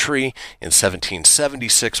a country in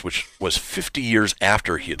 1776, which was 50 years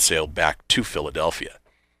after he had sailed back to Philadelphia.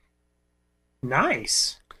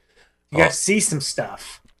 Nice. You got to see some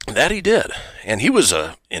stuff. That he did. And he was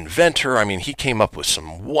an inventor. I mean, he came up with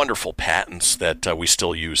some wonderful patents that we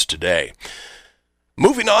still use today.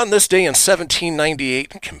 Moving on, this day in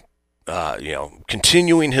 1798,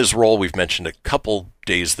 continuing his role, we've mentioned a couple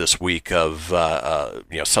days this week of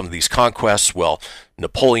some of these conquests. Well,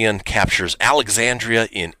 Napoleon captures Alexandria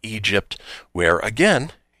in Egypt, where,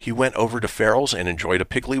 again, he went over to Pharaoh's and enjoyed a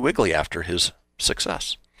Piggly Wiggly after his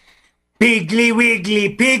success. Piggly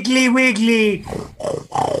Wiggly, Piggly Wiggly.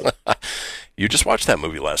 You just watched that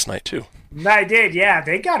movie last night, too. I did, yeah.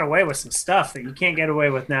 They got away with some stuff that you can't get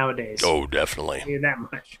away with nowadays. Oh, definitely. That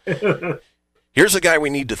much. Here's a guy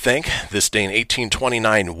we need to thank. This day in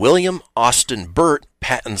 1829, William Austin Burt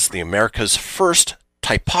patents the America's first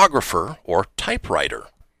typographer or typewriter.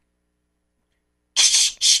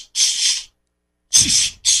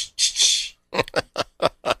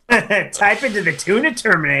 Type into the tuna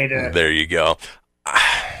Terminator. There you go.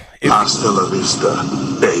 Hasta la vista,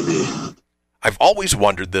 baby. I've always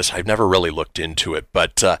wondered this. I've never really looked into it,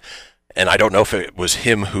 but and I don't know if it was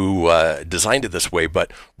him who designed it this way,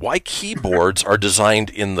 but why keyboards are designed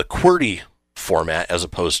in the QWERTY format as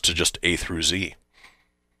opposed to just A through Z?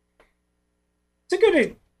 It's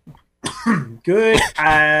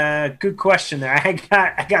a good question there.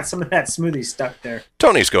 I got some of that smoothie stuck there.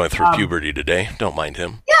 Tony's going through puberty today. Don't mind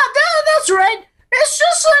him. Yeah, that's right. It's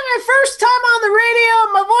just like my first time on the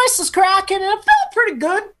radio. My voice is cracking, and it felt pretty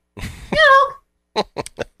good. I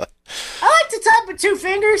like to type with 2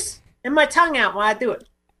 fingers and my tongue out while I do it.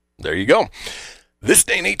 There you go. This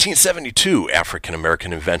day in 1872,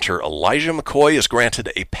 African-American inventor Elijah McCoy is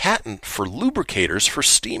granted a patent for lubricators for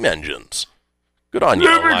steam engines. Good on you,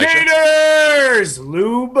 Elijah. Lubricators!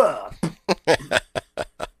 Lube up.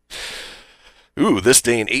 Ooh, this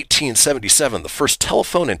day in 1877, the first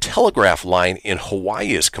telephone and telegraph line in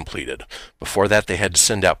Hawaii is completed. Before that, they had to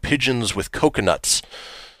send out pigeons with coconuts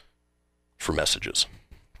for messages.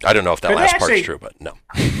 I don't know if that last part's true, but no.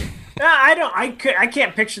 I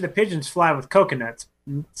can't picture the pigeons flying with coconuts.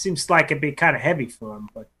 It seems like it'd be kind of heavy for them,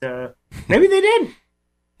 but maybe they did.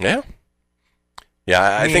 Yeah.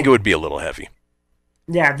 Yeah, I think it would be a little heavy.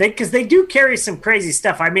 Yeah, because they do carry some crazy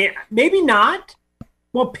stuff. I mean, maybe not.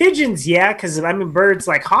 Well, pigeons, yeah, because, I mean, birds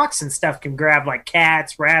like hawks and stuff can grab, like,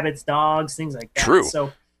 cats, rabbits, dogs, things like that. True.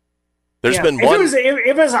 So, There's been one... If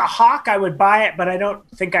it was a hawk, I would buy it, but I don't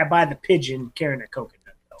think I'd buy the pigeon carrying a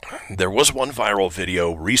coconut, though. There was one viral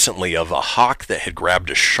video recently of a hawk that had grabbed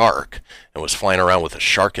a shark and was flying around with a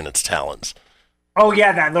shark in its talons. Oh,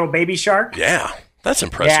 yeah, that little baby shark? Yeah, that's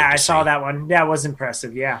impressive. Yeah, I saw that one. That was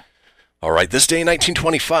impressive, yeah. All right, this day in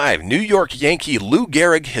 1925, New York Yankee Lou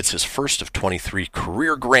Gehrig hits his first of 23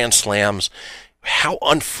 career Grand Slams. How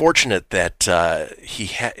unfortunate that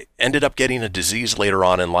he ended up getting a disease later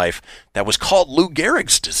on in life that was called Lou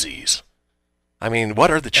Gehrig's disease. I mean,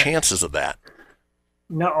 what are the chances of that?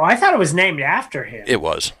 No, I thought it was named after him. It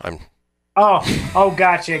was. Oh,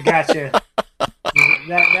 gotcha.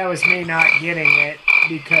 That was me not getting it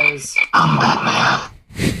because...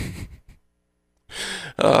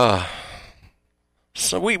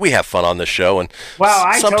 So we have fun on this show, and wow,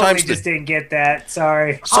 I totally just didn't get that.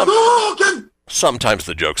 Sorry. Sometimes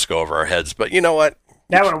the jokes go over our heads, but you know what?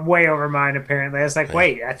 That went way over mine. Apparently, I was like,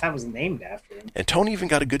 wait, I thought it was named after him. And Tony even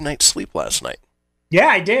got a good night's sleep last night. Yeah,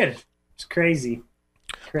 I did. It's crazy.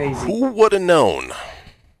 Who would have known?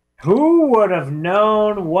 Who would have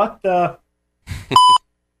known what the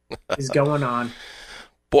is going on?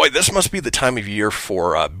 Boy, this must be the time of year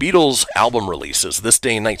for Beatles album releases. This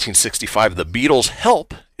day in 1965, the Beatles'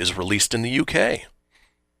 Help is released in the UK.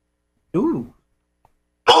 Ooh.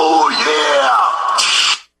 Oh,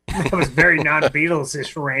 yeah! That was very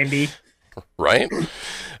non-Beatles-ish, Randy. Right?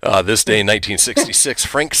 This day in 1966,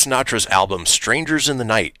 Frank Sinatra's album Strangers in the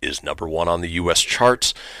Night is #1 on the U.S.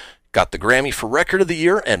 charts. Got the Grammy for Record of the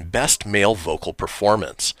Year and Best Male Vocal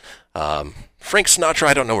Performance. Frank Sinatra,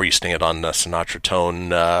 I don't know where you stand on Sinatra tone.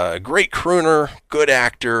 Great crooner, good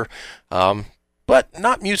actor, but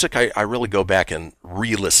not music I really go back and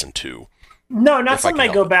re-listen to. No, not something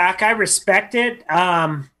I go back. I respect it.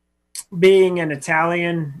 Being an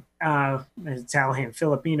Italian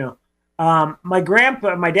Filipino.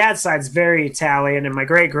 My dad's side's very Italian, and my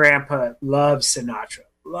great-grandpa loved Sinatra.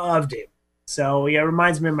 Loved him. So, yeah, it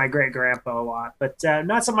reminds me of my great-grandpa a lot. But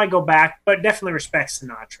not something I go back, but definitely respect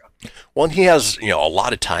Sinatra. Well, and he has, a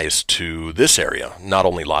lot of ties to this area. Not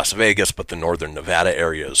only Las Vegas, but the northern Nevada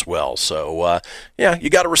area as well. So, you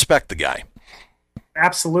got to respect the guy.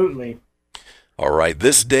 Absolutely. All right,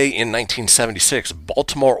 this day in 1976,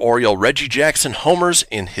 Baltimore Oriole Reggie Jackson homers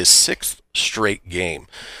in his 6th straight game.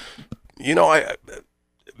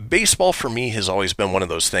 Baseball for me has always been one of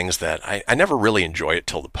those things that I never really enjoy it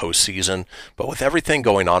till the postseason. But with everything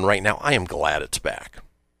going on right now, I am glad it's back.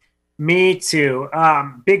 Me too.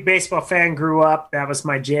 Big baseball fan, grew up. That was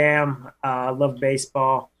my jam. Loved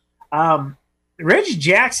baseball. Reggie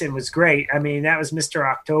Jackson was great. I mean, that was Mr.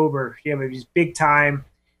 October. He was big time.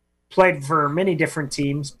 Played for many different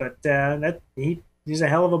teams, but he's a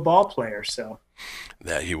hell of a ball player. So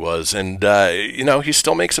that he was, and he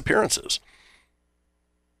still makes appearances.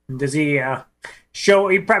 Does he show?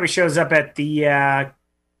 He probably shows up at the. I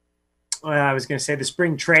was going to say the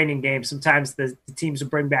spring training game. Sometimes the teams will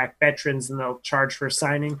bring back veterans and they'll charge for a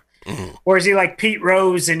signing. Mm-hmm. Or is he like Pete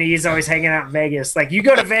Rose and he's always hanging out in Vegas? Like you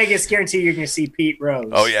go to Vegas, guarantee you're going to see Pete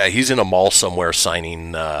Rose. Oh yeah, he's in a mall somewhere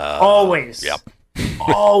signing. Always. Yep.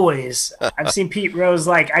 Always. I've seen Pete Rose.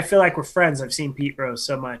 I feel like we're friends. I've seen Pete Rose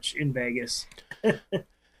so much in Vegas.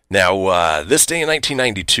 Now, this day in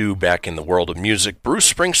 1992, back in the world of music,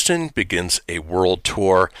 Bruce Springsteen begins a world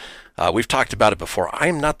tour. We've talked about it before. I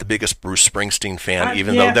am not the biggest Bruce Springsteen fan,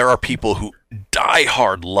 even though there are people who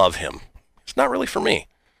diehard love him. It's not really for me.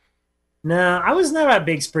 No, I was not a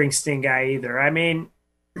big Springsteen guy either. I mean,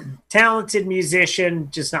 talented musician,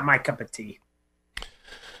 just not my cup of tea.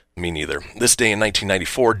 Me neither. This day in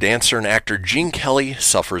 1994, dancer and actor Gene Kelly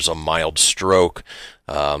suffers a mild stroke.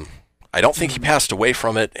 I don't think he passed away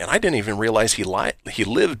from it, and I didn't even realize he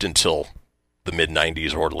lived until the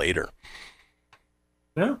mid-90s or later.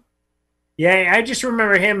 No? Yeah, I just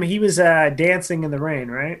remember him. He was Dancing in the Rain,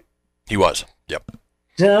 right? He was, yep.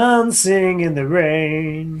 Dancing in the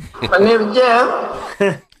Rain. My name is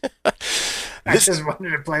Jeff. I just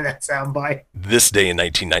wanted to play that soundbite. This day in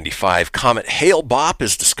 1995, comet Hale-Bopp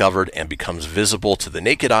is discovered and becomes visible to the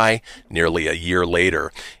naked eye nearly a year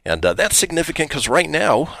later. And that's significant because right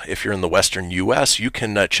now, if you're in the western U.S., you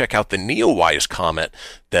can check out the Neowise comet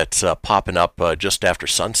that's popping up just after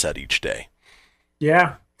sunset each day.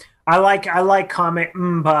 Yeah. I like comet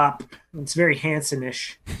Mbop. It's very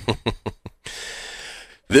Hansen-ish.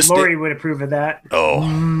 Lori would approve of that. Oh.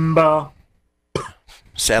 Mbop.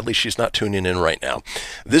 Sadly, she's not tuning in right now.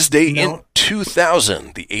 This day in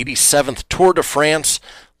 2000, the 87th Tour de France,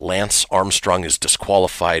 Lance Armstrong is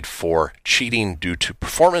disqualified for cheating due to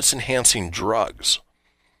performance-enhancing drugs.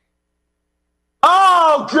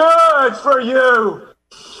 Oh, good for you.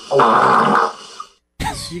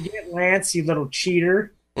 You get Lance, you little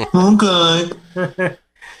cheater. Okay.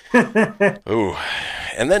 Ooh.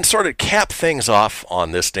 And then sort of cap things off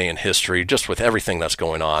on this day in history, just with everything that's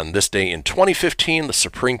going on. This day in 2015, the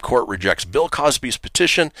Supreme Court rejects Bill Cosby's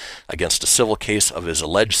petition against a civil case of his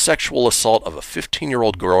alleged sexual assault of a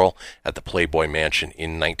 15-year-old girl at the Playboy Mansion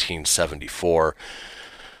in 1974.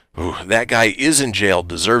 Ooh, that guy is in jail,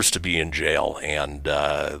 deserves to be in jail, and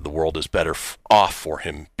the world is better off for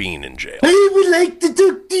him being in jail. I would like to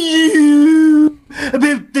talk to you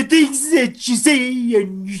about the things that you say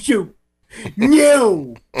on your show.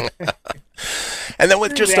 No. And then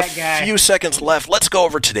with just a few seconds left, let's go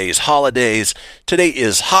over today's holidays. Today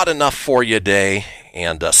is Hot Enough For You Day,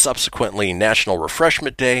 and subsequently National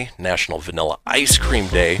Refreshment Day, National Vanilla Ice Cream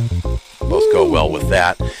Day. Both go well with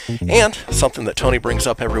that. And something that Tony brings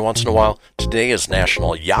up every once in a while, today is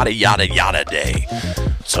National Yada Yada Yada Day.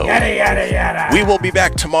 So yada yada yada. We will be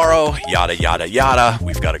back tomorrow. Yada yada yada.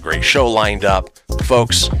 We've got a great show lined up.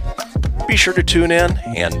 Folks, be sure to tune in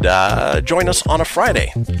and join us on a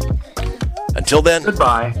Friday. Until then,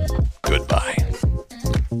 goodbye.